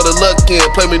disrespect is where the luck in.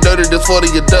 Play me dirty, this 40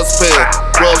 your dustpan.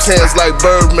 Rubs hands like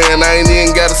Birdman, I ain't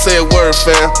even gotta say a word,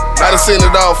 fam. I done seen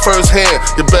it all firsthand.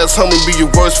 Your best homie be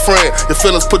your worst friend. Your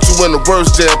feelings put you in the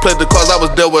worst jam. Played the cards, I was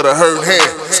dealt with a hurt hand.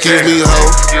 Excuse me, ho.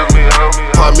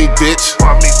 Pardon me, bitch.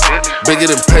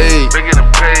 Bigger than paid.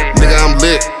 Nigga, I'm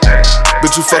lit.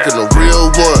 Bitch, you fucking a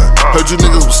real one. Heard you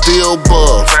niggas was still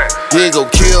buff. You ain't gon'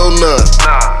 kill none.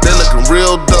 They looking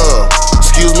real dumb.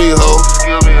 Excuse me, ho.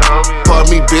 Pardon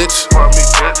me, bitch.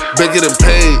 Bigger than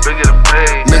paid.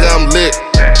 Nigga, I'm lit.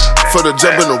 For the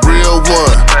jump in a real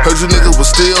one. Heard you niggas was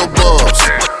still bums.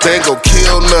 They ain't gon'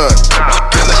 kill none.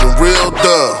 They looking real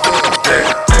dumb.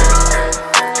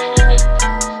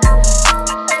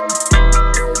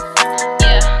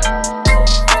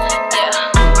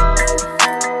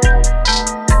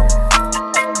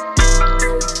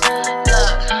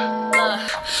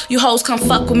 You hoes come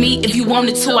fuck with me if you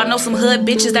wanted to. I know some hood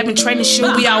bitches that been training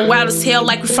shoe. We all wild as hell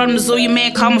like we from the zoo. Your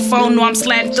man call my phone, know I'm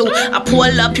sliding through. I pull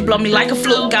up, you blow me like a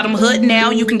flu. Got him hood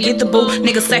now, you can get the boo.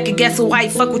 Nigga second guessing why he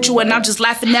fuck with you, and I'm just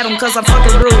laughing at him cause I'm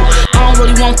fucking rude. I don't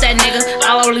really want that nigga,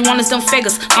 all I really want is them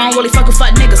figures. I don't really fucking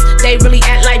fuck niggas, they really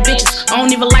act like bitches. I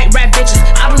don't even like rap bitches,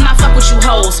 I do not fuck with you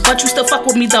hoes, but you still fuck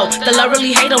with me though. The love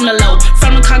really hate on the low.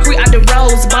 From the concrete, I done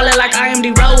rose, ballin' like I am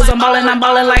the Rose. I'm ballin'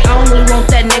 like I don't really want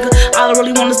that nigga. All I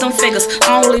really want is them figures.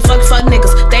 I don't really fuck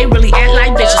niggas, they really act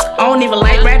like bitches. I don't even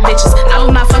like rap bitches, I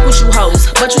do not fuck with you hoes,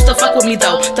 but you still fuck with me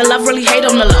though. The love really hate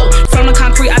on the low. From the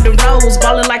concrete, I done rose,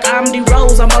 ballin' like I'm the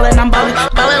Rose. I'm ballin'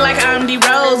 like I'm the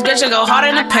Rose. Bitch, I go hard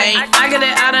in the paint. I get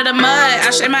it out of the mud, I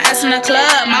shake my ass in the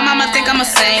club. My mama think I'm a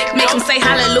saint, make him say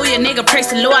hallelujah, nigga praise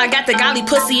the Lord. I got the golly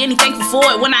pussy and he thankful for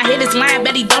it. When I hit his line,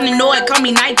 bet he don't ignore it. Call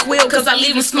me NyQuil cause I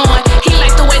leave him snoring. He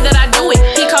like the way that I do it,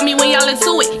 he call me when y'all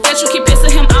into it. Guess you keep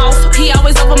pissing him off, he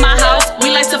always over my house.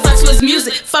 We like to fuck to his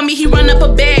music, for me he run up a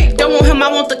bag. Don't want him,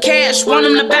 I want the cash. Want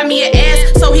him to buy me an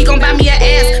ass, so he gon' buy me an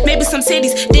ass. Maybe some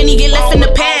titties, then he get left in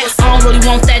the past. I don't really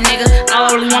want that nigga, all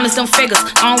I really want is them figures.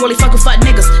 I don't really fucking fuck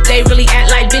niggas, they really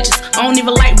act like bitches. I don't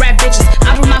even like rap bitches,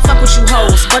 I do not fuck with you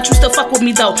hoes, but you still fuck with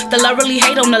me though. The love really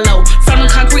hate on the low. From the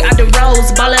concrete, I done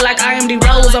rose, ballin' like I am the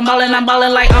Rose. I'm ballin'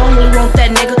 like I don't really want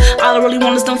that nigga. All I really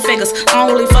want is them figures. I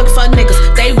don't really fuck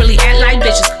niggas, they really act like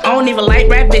bitches. I don't even like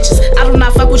rap bitches, I do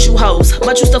not fuck with you hoes,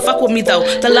 but you still fuck with me though.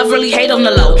 The love really hate on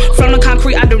the low. From the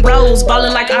concrete, I done rose,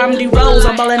 ballin' like I'm the Rose.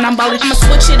 I'm ballin'. I'ma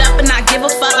switch it up and not give a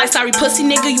fuck. Like sorry pussy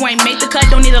nigga, you ain't make the cut.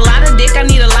 Don't need a lot of dick, I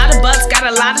need a lot of bucks. Got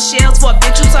a lot of shells for a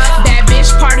bitch you tough. Bad bitch,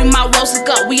 party my woes look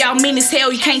up. We all mean as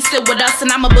hell, you can't sit with us.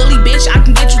 And I'm a bully bitch, I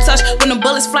can get you touched. When the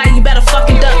bullets fly, you better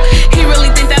fucking duck. He really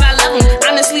think that I love him,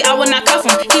 honestly I would not cuff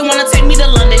him. He wanna take me to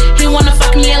London, he wanna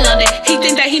fuck me in London. He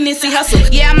think that he Nipsey Hussle,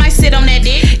 yeah I might sit on that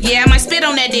dick, yeah I might spit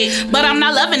on that dick. shit, but I'm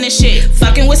not loving this shit.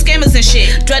 Fucking with scammers and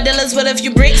shit. Drug dealers with a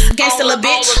few bricks, gangsta little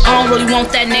bitch. I don't really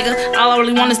want that nigga. All I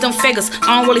really want is them figures.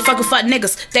 I don't really fuck with fuck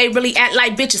niggas. They really act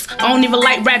like bitches. I don't even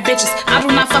like rap bitches. I do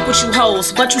not fuck with you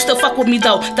hoes, but you still fuck with me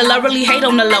though. The love really hate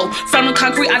on the low. From the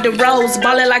concrete I did rose.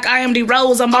 Ballin' like I am the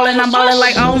rose. I'm ballin'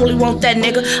 like I don't really want that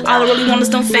nigga. All I really want is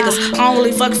them figures. I don't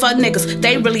really fuck niggas.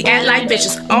 They really act like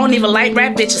bitches. I don't even like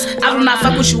rap bitches. I do not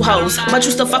fuck with you hoes, but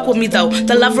you still fuck with me though.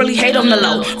 The love really hate on the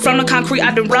low. From the concrete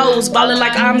I did rose. Ballin'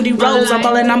 like I'm the rose. I'm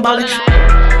ballin'.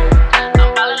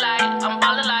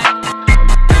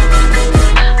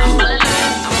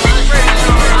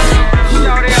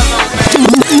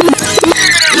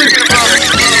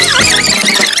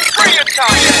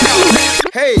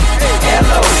 Hey,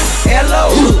 hello,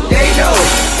 they know,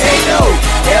 hello,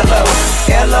 they know,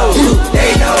 hello,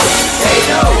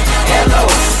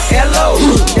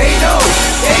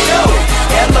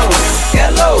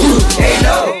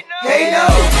 they know,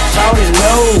 shout it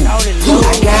low,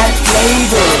 I got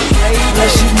flavor,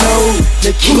 plus you know,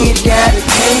 the kid got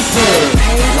paper,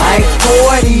 like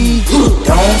 40,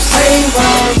 don't save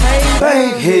us,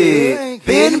 bankhead,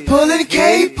 been pulling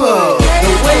caper,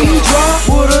 the way he dropped,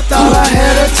 would've thought I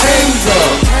had a taser,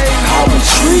 call me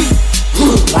street,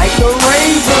 like a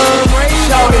razor,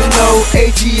 shout it low,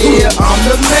 ATL, I'm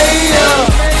the mayor,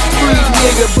 street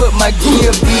nigga, but my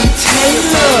gear be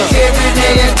Taylor, every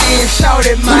day and then shout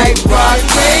it Mike Rock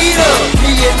Gator,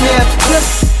 me and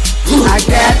Memphis, I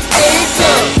got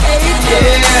acre,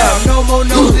 yeah, no more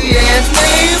nosy ass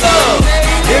neighbor,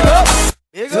 big up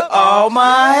to all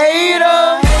my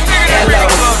haters,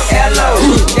 hello,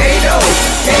 they know,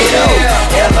 hello,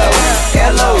 they know,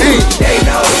 hello, they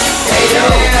know,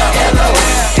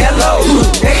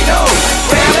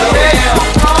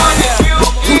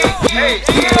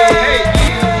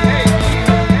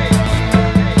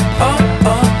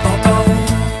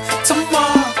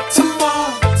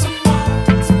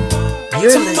 You're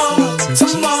listening to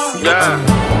GC.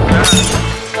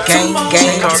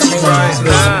 GameChangers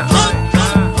Radio.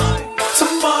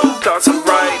 Talk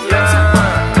right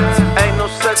now. Ain't no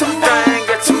such thing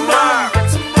as tomorrow.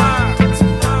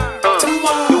 The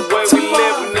way we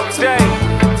living today.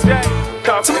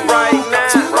 Talk right now.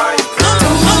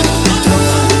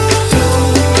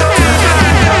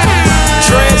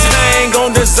 Dress hang on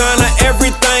designer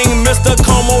everything. Mr.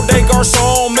 Como de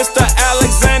Garçon, Mr.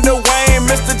 Alexander Wayne,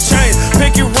 Mr. Chain,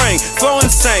 Picky Ring, flow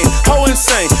insane, ho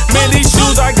insane. Man, these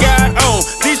shoes I got on,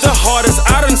 these the hardest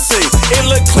I done seen. It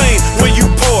look clean when you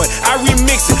pour it, I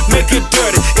remix it, make it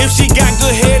dirty. If she got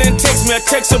good head and text me, I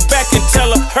text her back and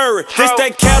tell her hurry. This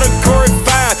that category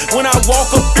 5 when I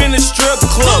walk up in the strip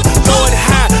club. Throw it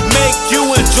high, make you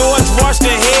and George wash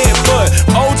their head. But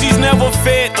OGs never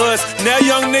fed us, now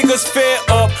young niggas fed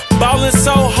up. Ballin'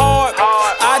 so hard,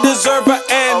 I deserve an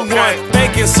and one.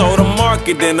 Baking soda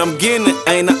market, and I'm getting it,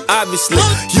 ain't I? Obviously,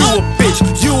 you a bitch,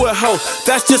 you a hoe,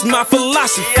 that's just my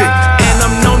philosophy. And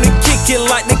I'm known to kick it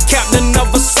like the captain of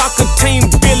a soccer team.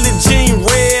 Billie Jean,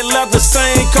 red leather,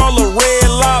 same color, red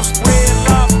lobster.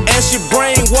 And she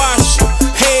brainwash,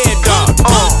 head dog.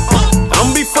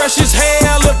 I'm be fresh as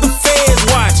hell if the feds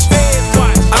watch.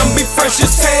 I'm be fresh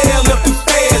as hell if the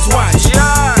feds watch.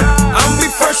 I'm be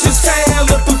fresh as hell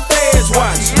if the feds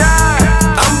watch.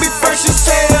 I'm be fresh as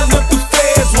hell if the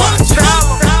feds watch.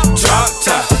 Drop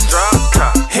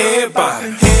top, head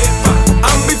body.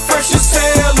 I'm be fresh as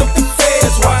hell if the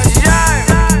feds watch.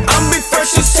 I'm be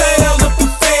fresh as hell if the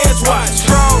feds watch.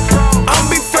 I'm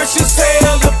be fresh as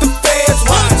hell if the feds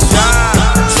watch.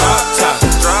 Drop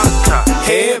top,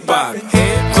 head body.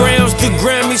 Grams to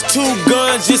Grammys, 2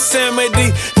 guns,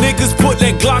 Yosemite. Niggas put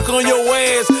that Glock on your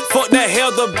ass. Fuck that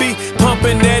Heather B,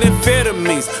 pumping that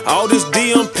amphetamines. All this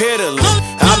D I'm peddling.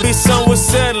 I be somewhere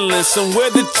settling, somewhere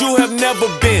that you have never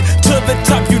been. To the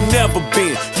top you never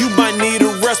been. You might need a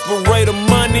respirator,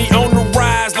 money on the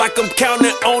rise like I'm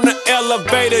counting on the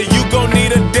elevator. You gon'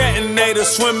 need a detonator,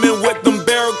 swimming with them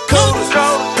barracudas.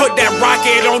 Put that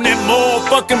rocket on that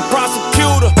motherfucking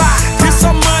prosecutor. Get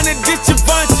some money, ditch your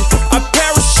Givenchy, I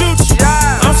parachute you.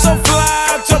 I'm so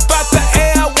fly, jump out the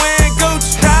air wearing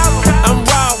Gucci. I'm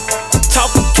raw,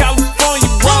 talking California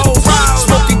rolls,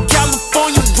 smoking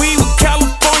California weed with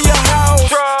California hoes.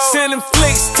 Sending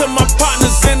flicks to my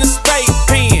partners in the state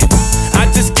pen. I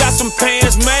just got some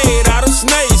pants made out of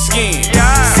snake skin.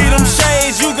 See them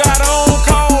shades you got on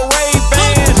called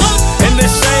Ray-Ban, and the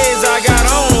shades I got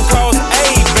on called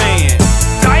A-Ban.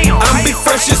 I'm be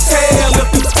fresh as hell if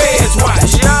the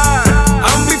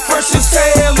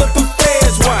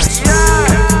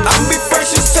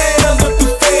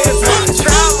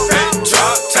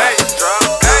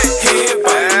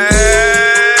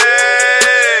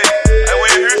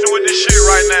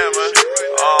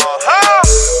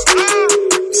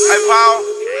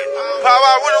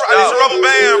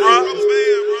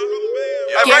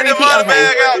Gary P.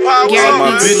 All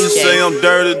my bitches say I'm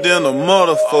dirty than a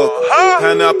motherfucker.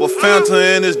 Pineapple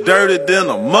Fanta and it's dirty than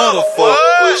a motherfucker.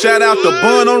 Shout out to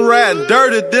Bun, I'm riding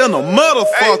dirty than a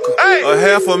motherfucker.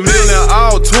 A $500,000,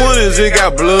 all 20s, it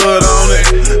got blood on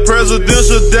it.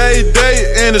 Presidential day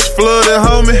and it's flooded,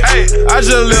 homie. I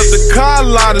just left the car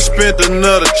lot and spent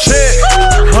another check.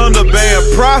 100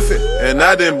 band profit, and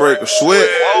I didn't break a sweat.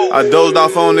 I dozed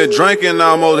off on that drinking,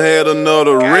 almost had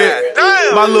another wreck.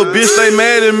 My little bitch, they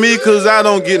mad at me cause I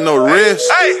don't get no rest.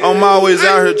 I'm always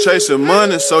out here chasing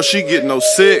money, so she get no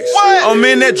sex. I'm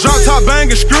in that drop top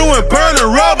banging, screwing, burning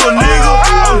rubber, nigga.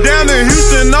 I'm down in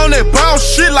Houston on that boss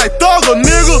shit like Thugger,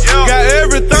 nigga. Got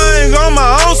everything on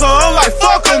my own, so I'm like,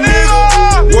 fuck a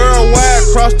nigga. Worldwide,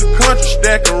 across the country,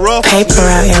 stacking rough. Paper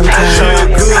out here, She a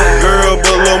good girl,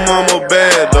 but lil' mama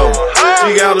bad though.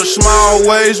 She got a small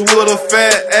waist with a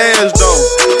fat ass though.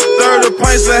 30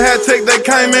 pints of hat take, they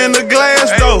came in the glass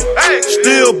though.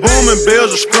 Still booming,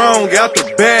 bells are strong, got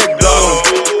the bag though.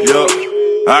 Yup.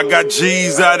 I got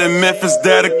G's out in Memphis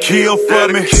that'll kill for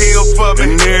me.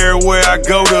 And everywhere I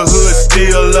go, the hood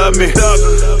still love me.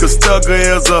 Cause Thugger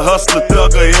is a hustler,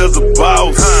 Thugger is a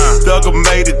boss. Thugger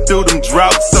made it through them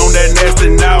droughts on that nasty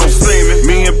now.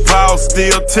 Me and Paul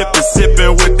still tipping,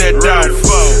 sipping with that doubt.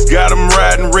 Got them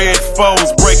riding red foes,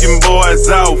 breaking boys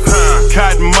off.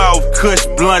 Cotton mouth, kush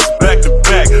blunts back to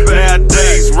back.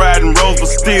 Nowadays, riding rolls, but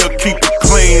still keep it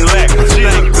clean lack.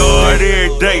 Thank God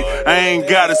every day, I ain't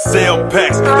gotta sell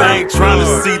packs. I ain't tryna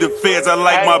see the feds, I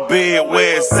like my bed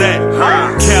where it's at.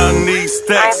 Counting these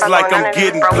stacks like I'm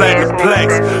getting platinum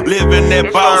plaques. Living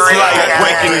that boss life,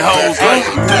 breaking hoes like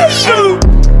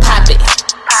Pop it,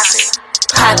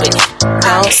 pop it,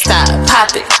 don't stop.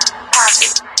 Pop it,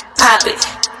 pop it,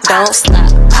 don't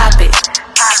stop. Pop it,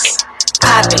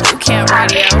 pop it, you can't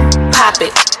radio. Pop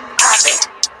it,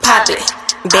 pop it,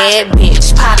 bad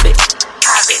bitch. Pop it,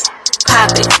 pop it,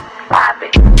 pop it, pop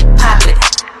it, pop it.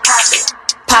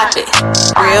 Pop it,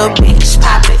 real bitch,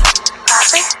 pop it,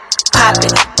 pop it, pop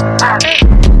it,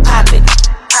 pop it,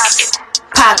 pop it,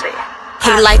 pop it.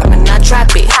 He like when I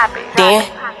drop it, then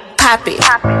pop it.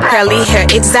 Curly hair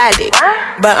exotic,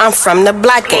 but I'm from the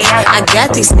block. I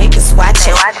got these niggas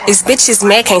watching. These bitches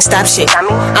mad, can't stop shit.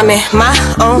 I'm in my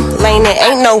own lane,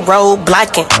 there ain't no road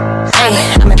blocking.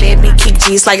 I'm a bad bitch, keep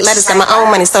G's like lettuce. Got my own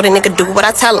money, so the nigga do what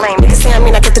I tell him. Niggas say I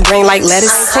mean I get the green like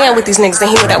lettuce. Playing with these niggas, and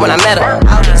he knew that when I met him.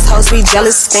 All these hoes be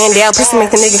jealous, stand down, pussy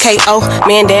make the nigga KO,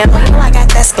 man down. You know I got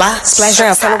that splash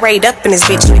round, so I'm raid up in this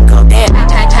bitch, we go down.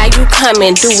 How you come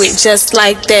and do it just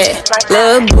like that?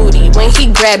 Lil' booty, when he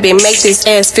grab it, make this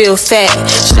ass feel fat.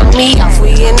 Show me off, we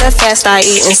in the fast, I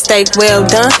eatin' steak well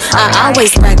done. I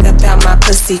always brag about my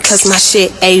pussy, cause my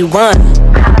shit A1.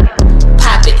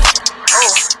 Pop it,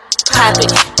 pop it,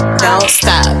 don't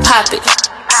stop. Pop it,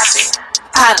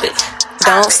 pop it,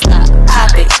 don't stop.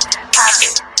 Pop it, pop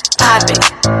it, pop it,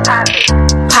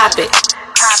 pop it,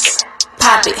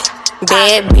 pop it,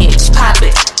 bad bitch. Pop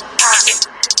it, pop it,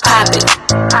 pop it,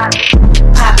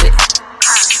 pop it,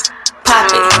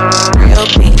 pop it, real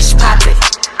bitch. Pop it,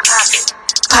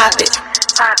 pop it,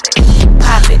 pop it,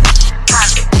 pop it,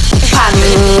 pop it.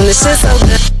 This is so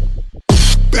good.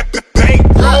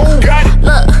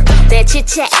 Look, that chit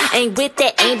chat ain't with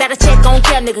that. Ain't about to check, gon'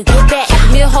 care, nigga, get back.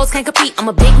 Mill hoes can't compete, I'm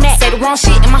a Big Mac. Say the wrong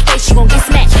shit in my face, you gon' get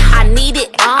smacked. I need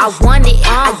it, I want it,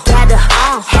 I gotta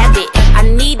have it. I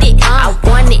need it, I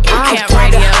want it, I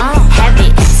gotta have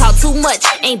it. Talk too much,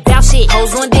 ain't bout shit.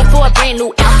 Hoes on dick for a brand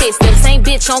new outfit. Still the same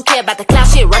bitch, don't care about the clout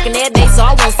shit. Working every day, so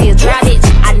I won't see a dry bitch.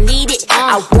 I need it,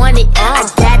 I want it, I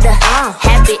gotta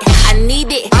have it. I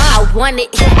need it, I want it,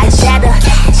 I gotta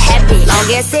have it. Long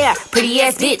ass hair, pretty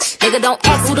ass bitch. Nigga don't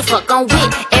ask who the fuck I'm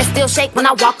with. Ass still shake when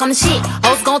I walk on the shit.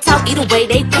 Hoes gon' talk either way,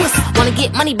 they piss. Wanna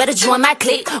get money, better join my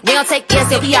clique. We don't take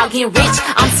ass, yeah, we all getting rich.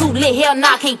 I'm too lit, hell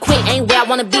nah, I can't quit. Ain't where I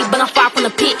wanna be, but I'm far from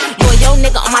the pit. You and your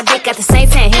nigga on my dick at the same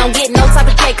time. He don't get no type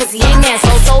of play, cause he ain't man.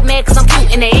 So mad cause I'm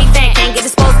cute and they ain't fan. Can't get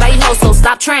exposed by you hoes, so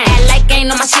stop trying. Act like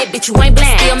ain't on my shit, bitch, you ain't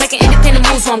bland. Still making independent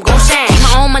moves, so I'm gon' shine. Keep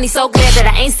my own money, so glad that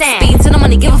I ain't signed. Speaking to the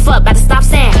money, give a fuck, about to stop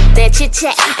saying. That chit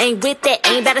chat, ain't with that.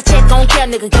 Ain't about to check, gon' care,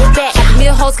 nigga, get back.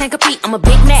 Mill hoes can't compete, I'm a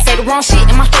Big Mac. Say the wrong shit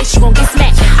in my face, you gon' get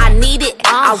smacked. I need it,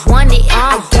 I want it,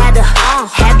 I gotta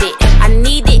have it. I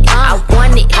need it, I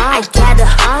want it, I gotta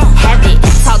have it.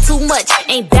 Talk too much,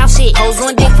 ain't bout shit. Hoes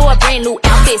on dick for a brand new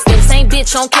outfit. Still the same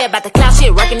bitch, don't care about the clout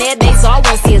shit. Working every day, so I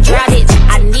won't see a dry bitch.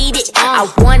 I need it, I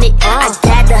want it, I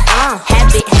gotta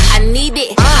have it. I need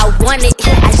it, I want it,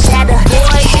 I gotta.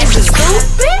 Boy, is you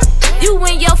stupid? You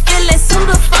and your feelings, who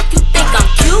the fuck you think I'm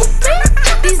Cupid?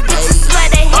 These bitches swear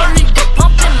they hate me, but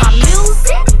pumping my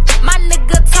music. My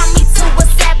nigga turned me to a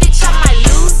savage, I might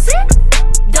lose it.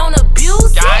 Don't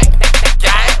abuse it.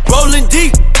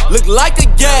 look like a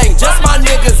gang. Just my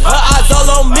niggas, her eyes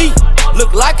all on me.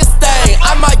 Look like a stain.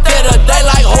 I might get a day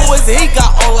like who is he?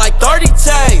 Got on like 30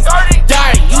 chains.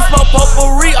 Dang, you smoke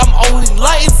potpourri, I'm only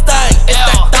lighting stain. It's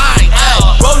that thing,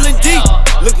 rolling deep.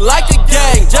 Look like a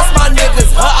gang. Just my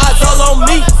niggas, her eyes all on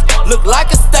me. Look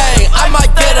like a stain. I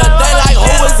might get a day like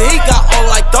who is he? Got on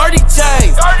like 30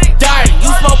 chains. Dang,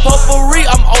 you smoke potpourri,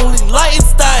 I'm only lighting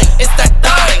stain. It's that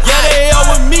thing. Yeah, they all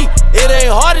with me. It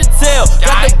ain't hard to tell.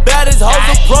 Got the baddest hoes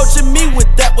approaching me with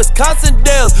that Wisconsin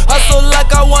deals. Hustle like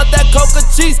I want that coca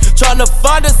cheese. Tryna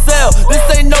find a sale. This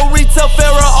ain't no retail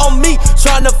Farrah on me.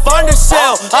 Tryna find a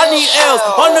shell. I need L's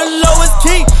on the lowest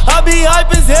key. I be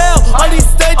hype as hell. On these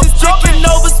stages kicking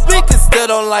over speakers. Still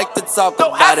don't like to talk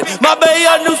about it. My baby,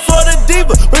 I knew for the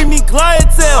diva. Bring me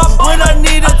clientele. When I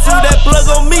needed to, that plug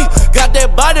on me. Got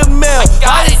that body mail.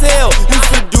 Hot as hell.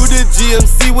 Used to do the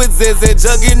GMC with Zez and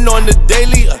jugging on the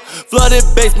daily. Flooded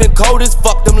basement, cold as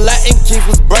fuck. Them Latin kings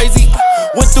was brazy.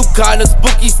 Went through kinda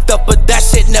spooky stuff, but that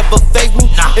shit never fazed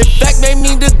me. In fact, made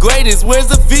me the greatest. Where's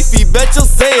the Fifi? Bet you'll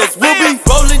say it's. We'll be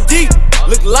rolling deep.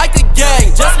 Look like a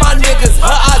gang. Just my niggas.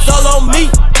 Her eyes all on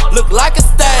me. Look like a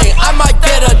stain. I might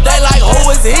get a day like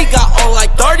who is he? Got on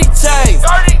like 30 chains.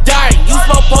 Dang, you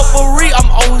smoke potpourri, I'm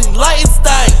only lighting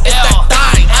stain. It's that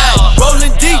thing,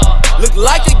 rolling deep. Look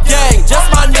like a gang. Just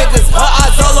my niggas. Her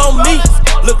eyes all on me.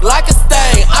 Look like a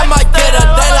stain. I might get a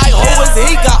day like who is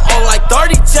he? Got on like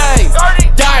 30 chains.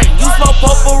 Dang, you smoke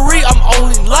potpourri, I'm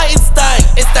only lighting stain.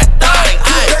 It's that thing.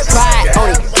 Ride on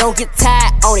it, don't get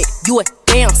tired on it. You a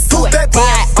damn suit.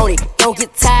 Ride on it, don't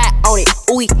get tired on it.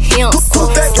 Ooh, him.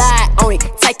 Slide on it,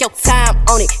 take your time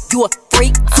on it. You a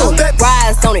freak too.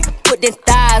 Rise on it, put them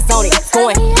thighs on it.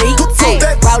 Going deep too.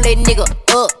 Roll that nigga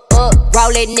up, up.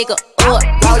 Roll that nigga up.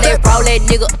 Roll that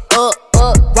nigga up,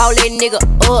 up. Roll that nigga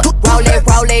up.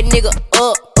 Roll that nigga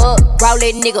up, up. Roll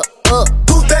that nigga up.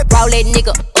 Roll that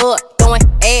nigga up. Throwing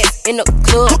ass in the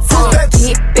club.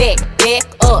 Get back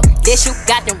up. This you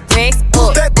got them racks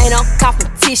up. Ain't no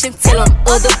competition. Tell them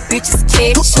other bitches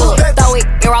catch up. Throw it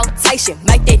in rotation.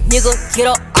 Make that nigga get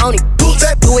up on it, bitch.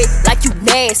 Do it like you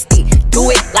nasty. Do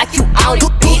it like you on it,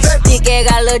 bitch. Big ass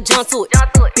got a little jump to it.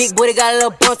 Big booty got a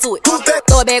little bump to it.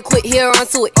 Throw it back quick, here run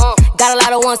to it. Got a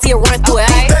lot of ones here run through it.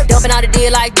 Ay. Dumping out the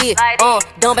deal like this.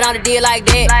 Dumping out the deal like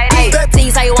that. Ay.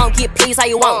 Tease how you want, get please how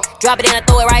you want. Drop it in and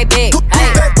throw it right back.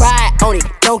 Ay. Ride on it,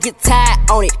 don't get tired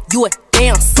on it. You a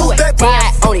damn suit.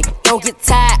 Ride on it, don't get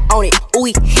tired on it. Ooh,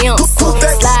 him.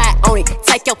 Slide on it,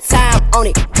 take your time on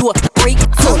it. You a freak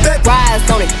too. Rise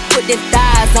on it, put them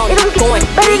thighs on it. Going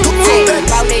big too.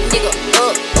 Roll that nigga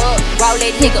up, up. Roll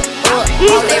that nigga up.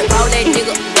 Roll that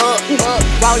nigga up, up.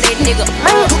 Roll that nigga up.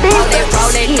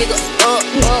 Roll that nigga up, up.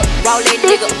 Roll that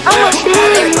nigga up.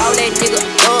 Roll that nigga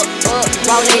up, up.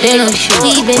 Roll that nigga up.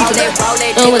 He been through.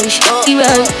 Oh, what shit he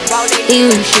rode.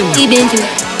 He been through.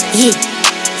 Yeah,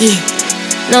 yeah.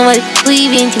 Know what we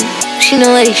been through. She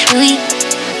know what it's really.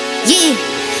 Yeah,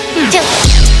 yeah.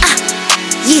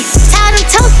 Tired of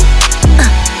talking.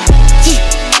 Yeah.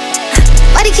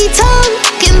 Why they keep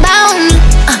talking about me?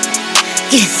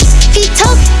 Yeah, keep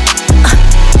talking.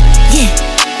 Yeah,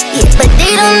 yeah. But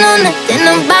they don't know nothing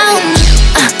about me.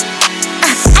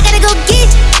 I gotta go get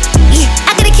it. Yeah,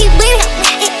 I gotta keep with it.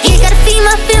 Yeah, gotta feed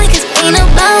my feelings 'cause it ain't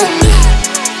about me.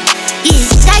 Yeah,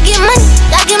 gotta get money,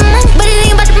 but it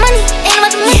ain't about the money, ain't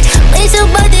about the money. But it's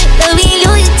about the love and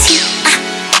loyalty.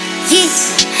 Yeah,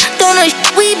 don't know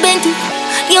shit we been through.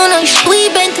 You don't know shit we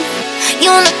been through. You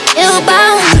don't know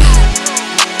about me.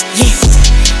 Yeah,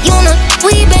 you don't know shit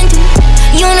we been through.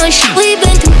 You don't know shit we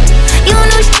been through. You don't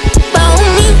know shit about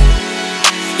me.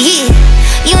 Yeah,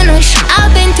 you don't know shit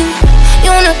I've been through.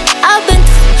 You don't know I've been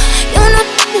through. You don't know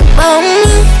shit about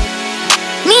me.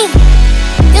 Me,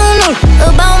 you don't know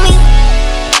about me.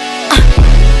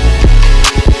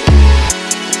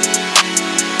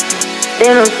 They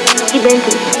don't know he been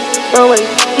through. Don't worry,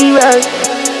 he rose.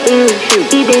 He shoot,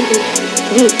 he been through.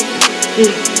 Yeah,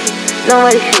 yeah. Know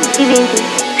what it shoot, he been through.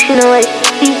 She know what it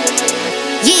be.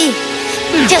 Yeah,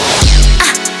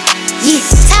 yeah.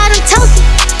 Tired of talking.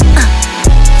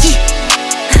 Yeah.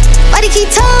 Why they keep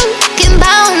talking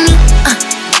about me?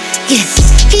 Yeah,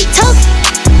 keep talking.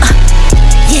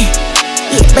 Yeah,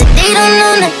 yeah. But they don't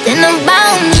know nothing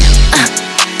about me.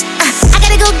 I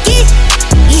gotta go get it.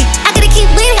 Yeah, I gotta keep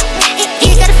with it.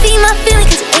 Yeah, gotta feed my feelings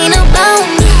 'cause it ain't about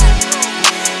me.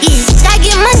 Yeah, gotta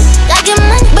get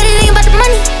money, but it ain't about the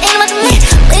money, ain't about the money.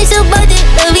 But it's about the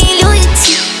love and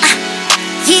loyalty.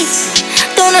 Yeah,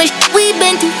 don't know shit we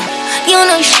been through. You don't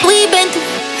know shit we been through.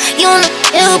 You don't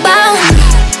know about me.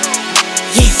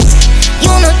 Yeah, you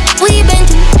don't know shit we been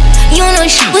through. You don't know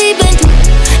shit we been through.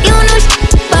 You don't know shit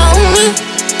about me.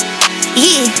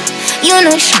 Yeah, You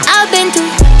know I've been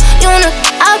through. You know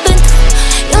I've been through.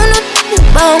 You know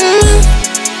about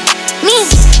me.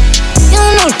 You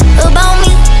know about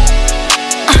me.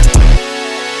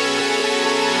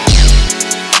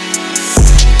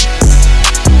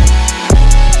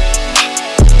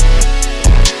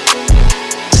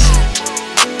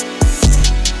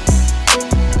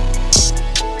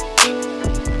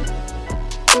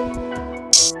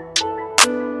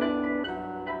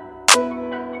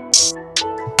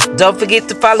 Don't forget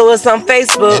to follow us on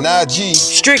Facebook and IG,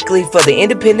 strictly for the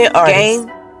independent artists.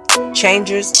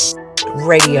 GameChangers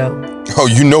Radio. Oh,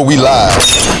 you know we live.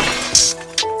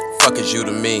 Fuck is you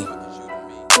to me?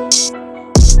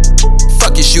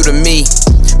 Fuck is you to me?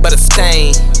 But a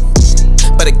stain,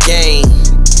 but a game.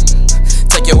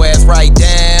 Take your ass right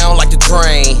down like the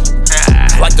drain,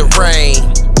 like the rain.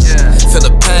 Feel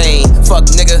the pain. Fuck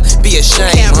nigga, be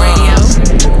ashamed.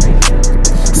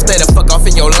 Stay the fuck off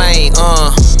in your lane.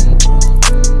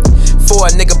 For a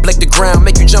nigga blick the ground,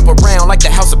 make you jump around like the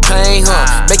house of pain,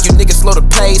 make you niggas slow the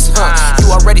pace,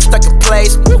 you already stuck in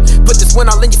place, put this one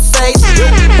all in your face,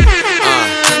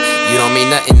 you don't mean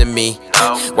nothing to me,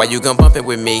 why you gon' bump it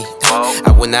with me,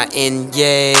 I will not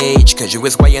engage, cause you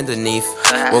is way underneath,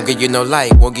 won't give you no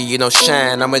light, won't give you no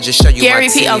shine, I'ma just show you Gary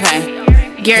my P, teeth.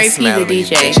 okay, Gary P the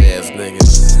DJ.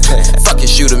 Fuck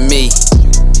is you to me,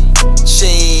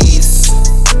 cheese,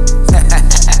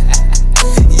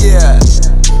 yeah.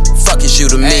 Fuck is you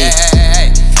to me.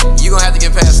 Hey. You gon' have to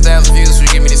get past 1,000 views for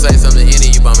you get me to say something to any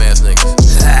of you bum ass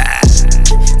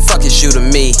niggas. Fuck is you to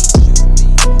me.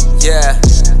 Yeah.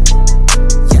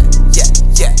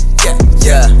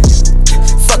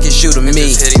 Fuck is you to me.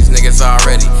 Just hit these niggas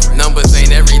already. Numbers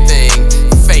ain't everything.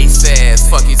 Face ass.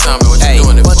 Fuck you talking about what you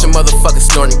doing it for. Bunch of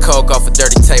motherfuckers snorting coke off a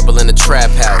dirty table in a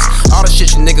trap house. All the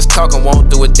shit you niggas talking won't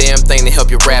do a damn thing to help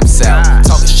your raps out.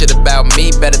 Talking shit about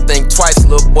me, better think twice,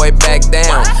 little boy, back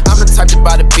down. I'm the type to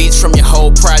buy the beats from your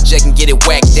whole project and get it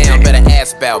whacked down. Better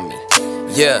ask about me.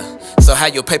 Yeah. So how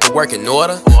your paperwork in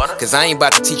order? Cause I ain't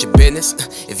about to teach you business.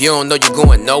 If you don't know you're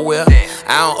going nowhere,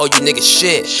 I don't owe you niggas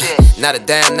shit. Not a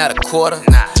dime, not a quarter.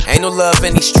 Ain't no love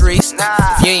in these streets.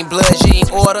 If you ain't blood, you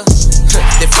ain't order.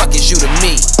 Then fuck is you to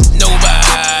me?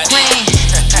 Nobody.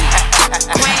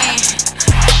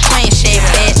 Queen shit,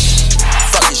 bitch.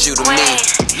 Fuck is you to me?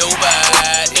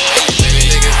 Nobody. Baby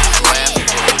niggas laughing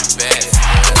for the best.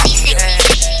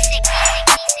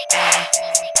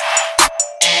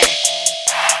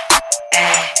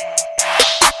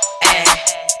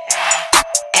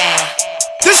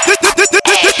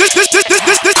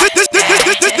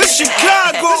 This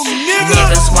Chicago, nigga.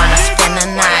 Niggas wanna spend the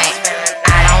night.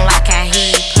 I don't like how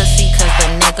he eat pussy cause the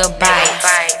nigga bites.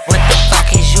 What the fuck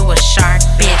is you a shark,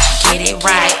 bitch? Get it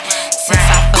right. Since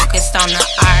I focused on the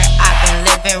art, I've been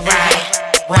living right.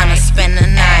 Wanna spend the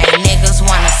night. Niggas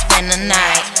wanna spend the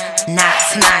night. Not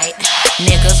tonight.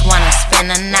 Niggas wanna spend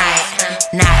the night.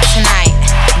 Not tonight.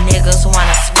 Niggas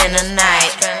wanna spend the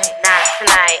night. Not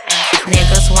tonight.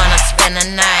 Niggas wanna spend the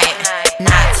night.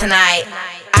 Not tonight.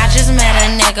 I just met a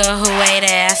nigga who ate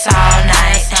ass all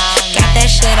night. Got that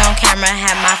shit on camera,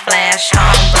 had my flash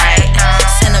on bright.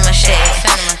 Cinema shit.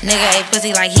 Nigga ate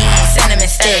pussy like he eat cinnamon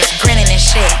sticks. Grinning and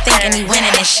shit, thinking he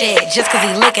winning and shit. Just cause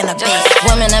he licking a bitch.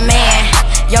 Woman a man,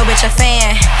 yo bitch a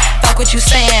fan. Fuck what you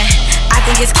saying, I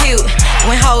think it's cute.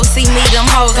 When hoes see me, them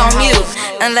hoes on mute.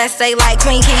 Unless they like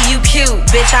Queen Key, you cute.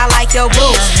 Bitch, I like your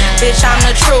boots. Bitch, I'm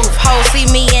the truth. Hoes see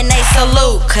me and they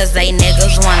salute. Cause they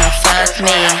niggas wanna fuck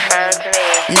me.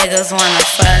 Niggas wanna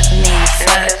fuck me,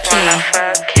 fuck him.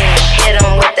 Hit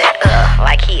him with that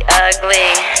like he ugly.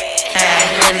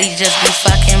 Really just be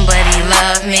fucking, but he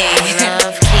love me.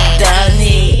 Done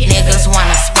me. Niggas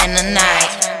wanna spend the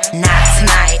night, not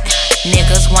tonight.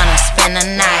 Niggas wanna spend the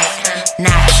night,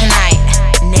 not tonight.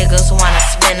 Niggas wanna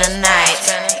spend the night,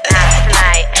 not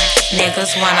tonight.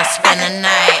 Niggas wanna spend the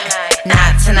night,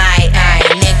 not tonight.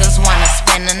 Niggas wanna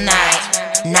spend the night,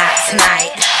 not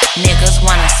tonight. Niggas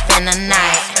wanna spend the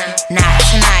night, not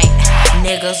tonight.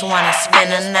 Niggas wanna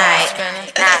spend the night,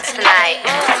 not tonight.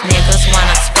 Niggas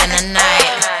wanna spend the night,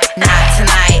 not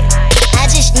tonight. I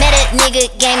just met a nigga,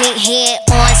 gave me head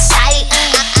on sight.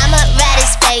 I'ma ride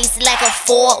his face like a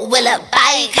four-wheeler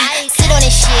bike. Sit on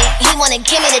his shit, he wanna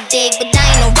give me the dick, but I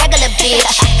ain't no regular bitch.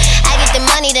 I get the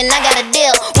money, then I got a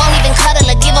deal. Won't even cuddle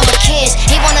or give him a kiss.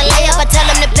 He wanna lay up, I tell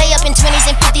him to play up in 20s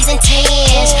and 50s and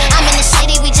 10s. I'm in the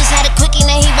city, we just had a quickie,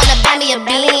 now he wanna buy me a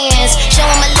Benz. Show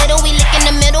him a little, we lick in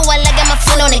the middle while I got my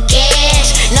foot on the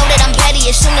gas. Know that I'm petty,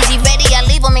 as soon as he ready, I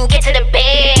leave him and get to the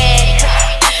bed.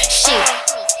 Shit,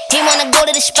 he wanna go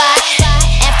to the spot.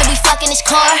 After we fuck in his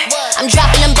car, I'm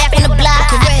dropping him back on the block.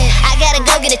 I gotta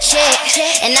go get a check,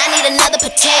 and I need another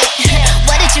protect.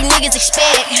 What did what you niggas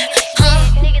expect?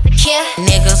 Yeah.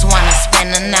 Niggas wanna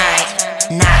spend the night,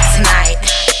 not tonight.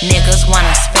 Niggas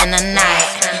wanna spend the night,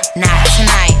 not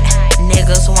tonight.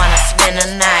 Niggas wanna spend the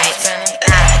night,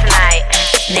 not tonight.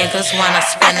 Niggas wanna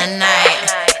spend the night,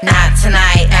 not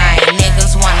tonight.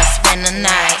 Niggas wanna spend the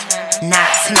night,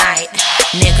 not tonight.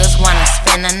 Niggas wanna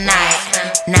spend the night,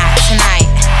 not tonight.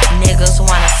 Niggas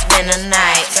wanna spend the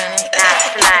night, not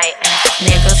tonight.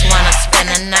 Niggas wanna spend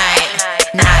the night,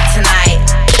 not tonight.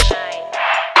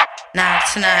 Not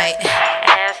tonight,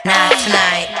 not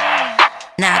tonight,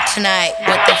 not tonight.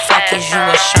 What the fuck is you,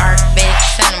 a shark,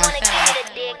 bitch?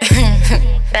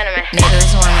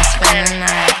 Niggas wanna spend the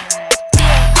night.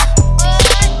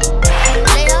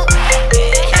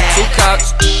 Two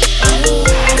cups.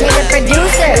 The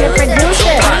producer, the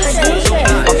producer.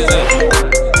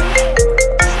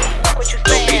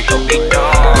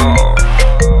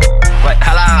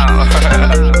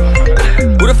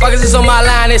 Who the fuck is this on my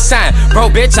line this time? Bro,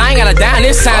 bitch, I ain't gotta die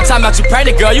this time. Talking about you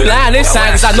pregnant, girl, you lying this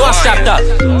time. Cause I know I'm strapped up.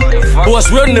 Boy,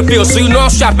 it's real in the field, so you know I'm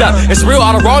strapped up. It's real,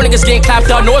 all the wrong niggas getting clapped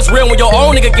up. Know it's real when your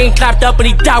own nigga getting clapped up and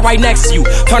he die right next to you.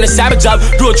 Turn the savage up,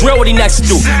 do a drill what he next to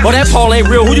do. Boy, that pole ain't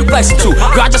real, who you flexing to?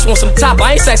 Girl, I just want some top,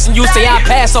 I ain't sexing you. Say I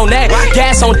pass on that,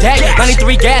 gas on that.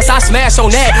 93 gas, I smash on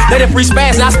that. Let it free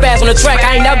spaz, and I spaz on the track.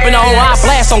 I ain't never been on, I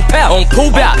blast on pep. On pool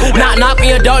bout, knock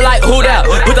me a dog like who that?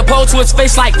 With the pole to his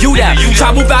face like you that.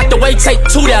 Try move out the way, take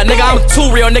two that. Nigga, I'm too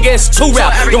real, nigga, it's too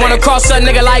real. You wanna cross a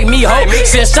nigga like me, ho?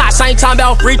 Send shots, I ain't talking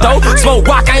about free throw. Smoke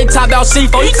rock, I ain't talking about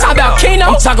C4. You talking about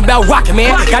Keno? I'm talking about rockin',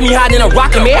 man. Got me hiding in a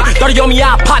rocket, man. 30 on me,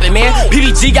 I pop it, man.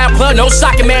 PVG got plug, no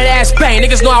socket, man. Ass bang.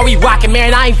 Niggas know how we rockin',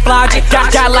 man. I ain't flogging.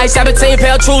 Got like 17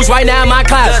 pair of trues right now in my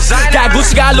class. Got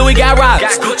Gucci, got Louis, got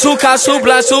Robbins. 2 cups, 2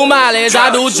 blunts, 2 mileage. I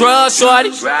do drugs,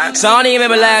 shorty. So I don't even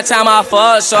remember last time I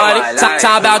fucked, shorty.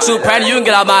 Talk about you pregnant, you can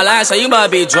get out my line, so you must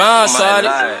be drunk, shorty.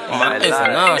 If I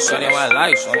know, shorty, my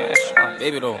life, shorty. That's my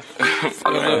baby, though.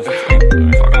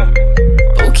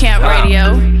 Boot Camp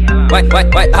Radio. Wait,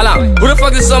 hold on. Who the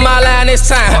fuck is on my line this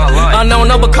time? Unknown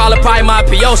number, call it probably my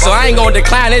PO, so I ain't gonna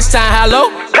decline this time.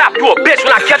 Hello? Pop you a bitch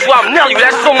when I catch you, I'll nail you.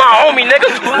 That's on my homie, nigga.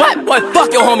 What?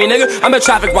 Fuck your homie, nigga. I'm in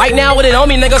traffic right now with it on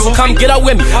me, nigga, so come get up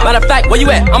with me. Matter of fact, where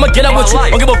you at? I'ma get up with you.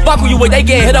 Don't give a fuck who you with, they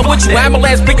getting hit up with you.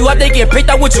 Ambulance pick you up, they getting picked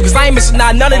up with you. Cause I ain't missing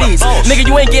none of these. Nigga,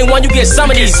 you ain't getting one, you get some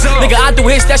of these. Nigga, I do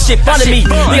hits, that shit fun of me.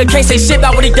 Nigga can't say shit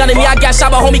about what he done to me. I got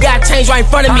shot, my homie got changed right in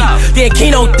front of me. Then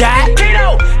Keno died.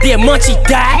 Then Munchie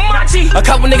died. A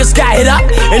couple niggas got hit up,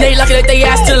 and they lucky that they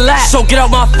ass to the last. So get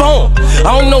off my phone.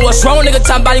 I don't know what's wrong, nigga.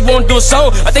 Talking about he wanna do a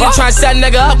song. I think I'm trying to set a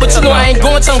nigga up, but you know I ain't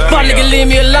going to some fun, nigga. Leave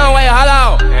me alone. Wait, hold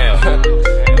on.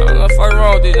 What the fuck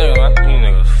wrong with these niggas, man? These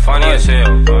niggas funny as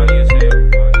hell.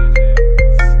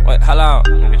 Wait, hold on.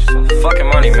 Get you some fucking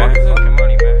money, man.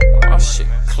 Oh shit,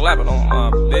 clapping on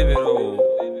my baby though.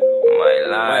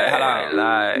 My life,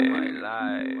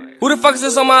 Who the fuck is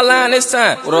this on my line this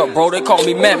time? What up, bro? They call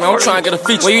me Matt, man. I'm trying to get a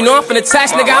feature. Well, you know I'm finna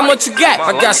tax, nigga. How much you got?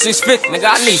 I got 650, nigga.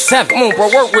 I need 7. Come on,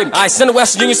 bro. Work with me. Alright, send the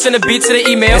Western Union, send the beat to the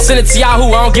email. And send it to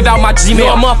Yahoo. I don't give out my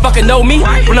Gmail. A motherfucker know me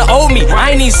from the old me.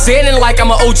 I ain't even saying it like I'm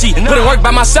an OG. Put in work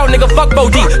by myself, nigga. Fuck Bo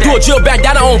D. Do a drill back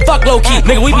down, I don't fuck low key.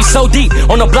 Nigga, we be so deep.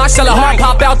 On the block, sell a hard,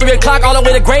 pop out 3 o'clock all the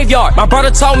way to graveyard. My brother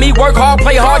told me work hard,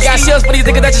 play hard. Got shills for these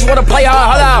niggas that just wanna play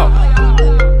hard. Hold on.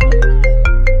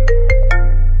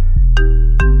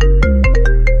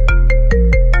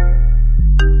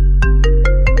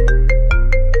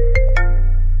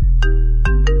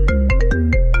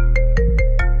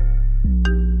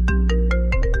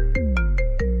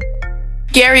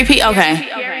 Gary P. Okay.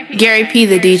 Gary P.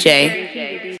 the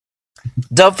DJ.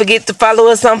 Don't forget to follow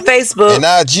us on Facebook and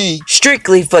IG.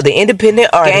 Strictly for the independent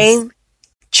artists.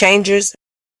 GameChangers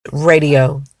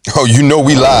Radio. Oh, you know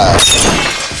we live.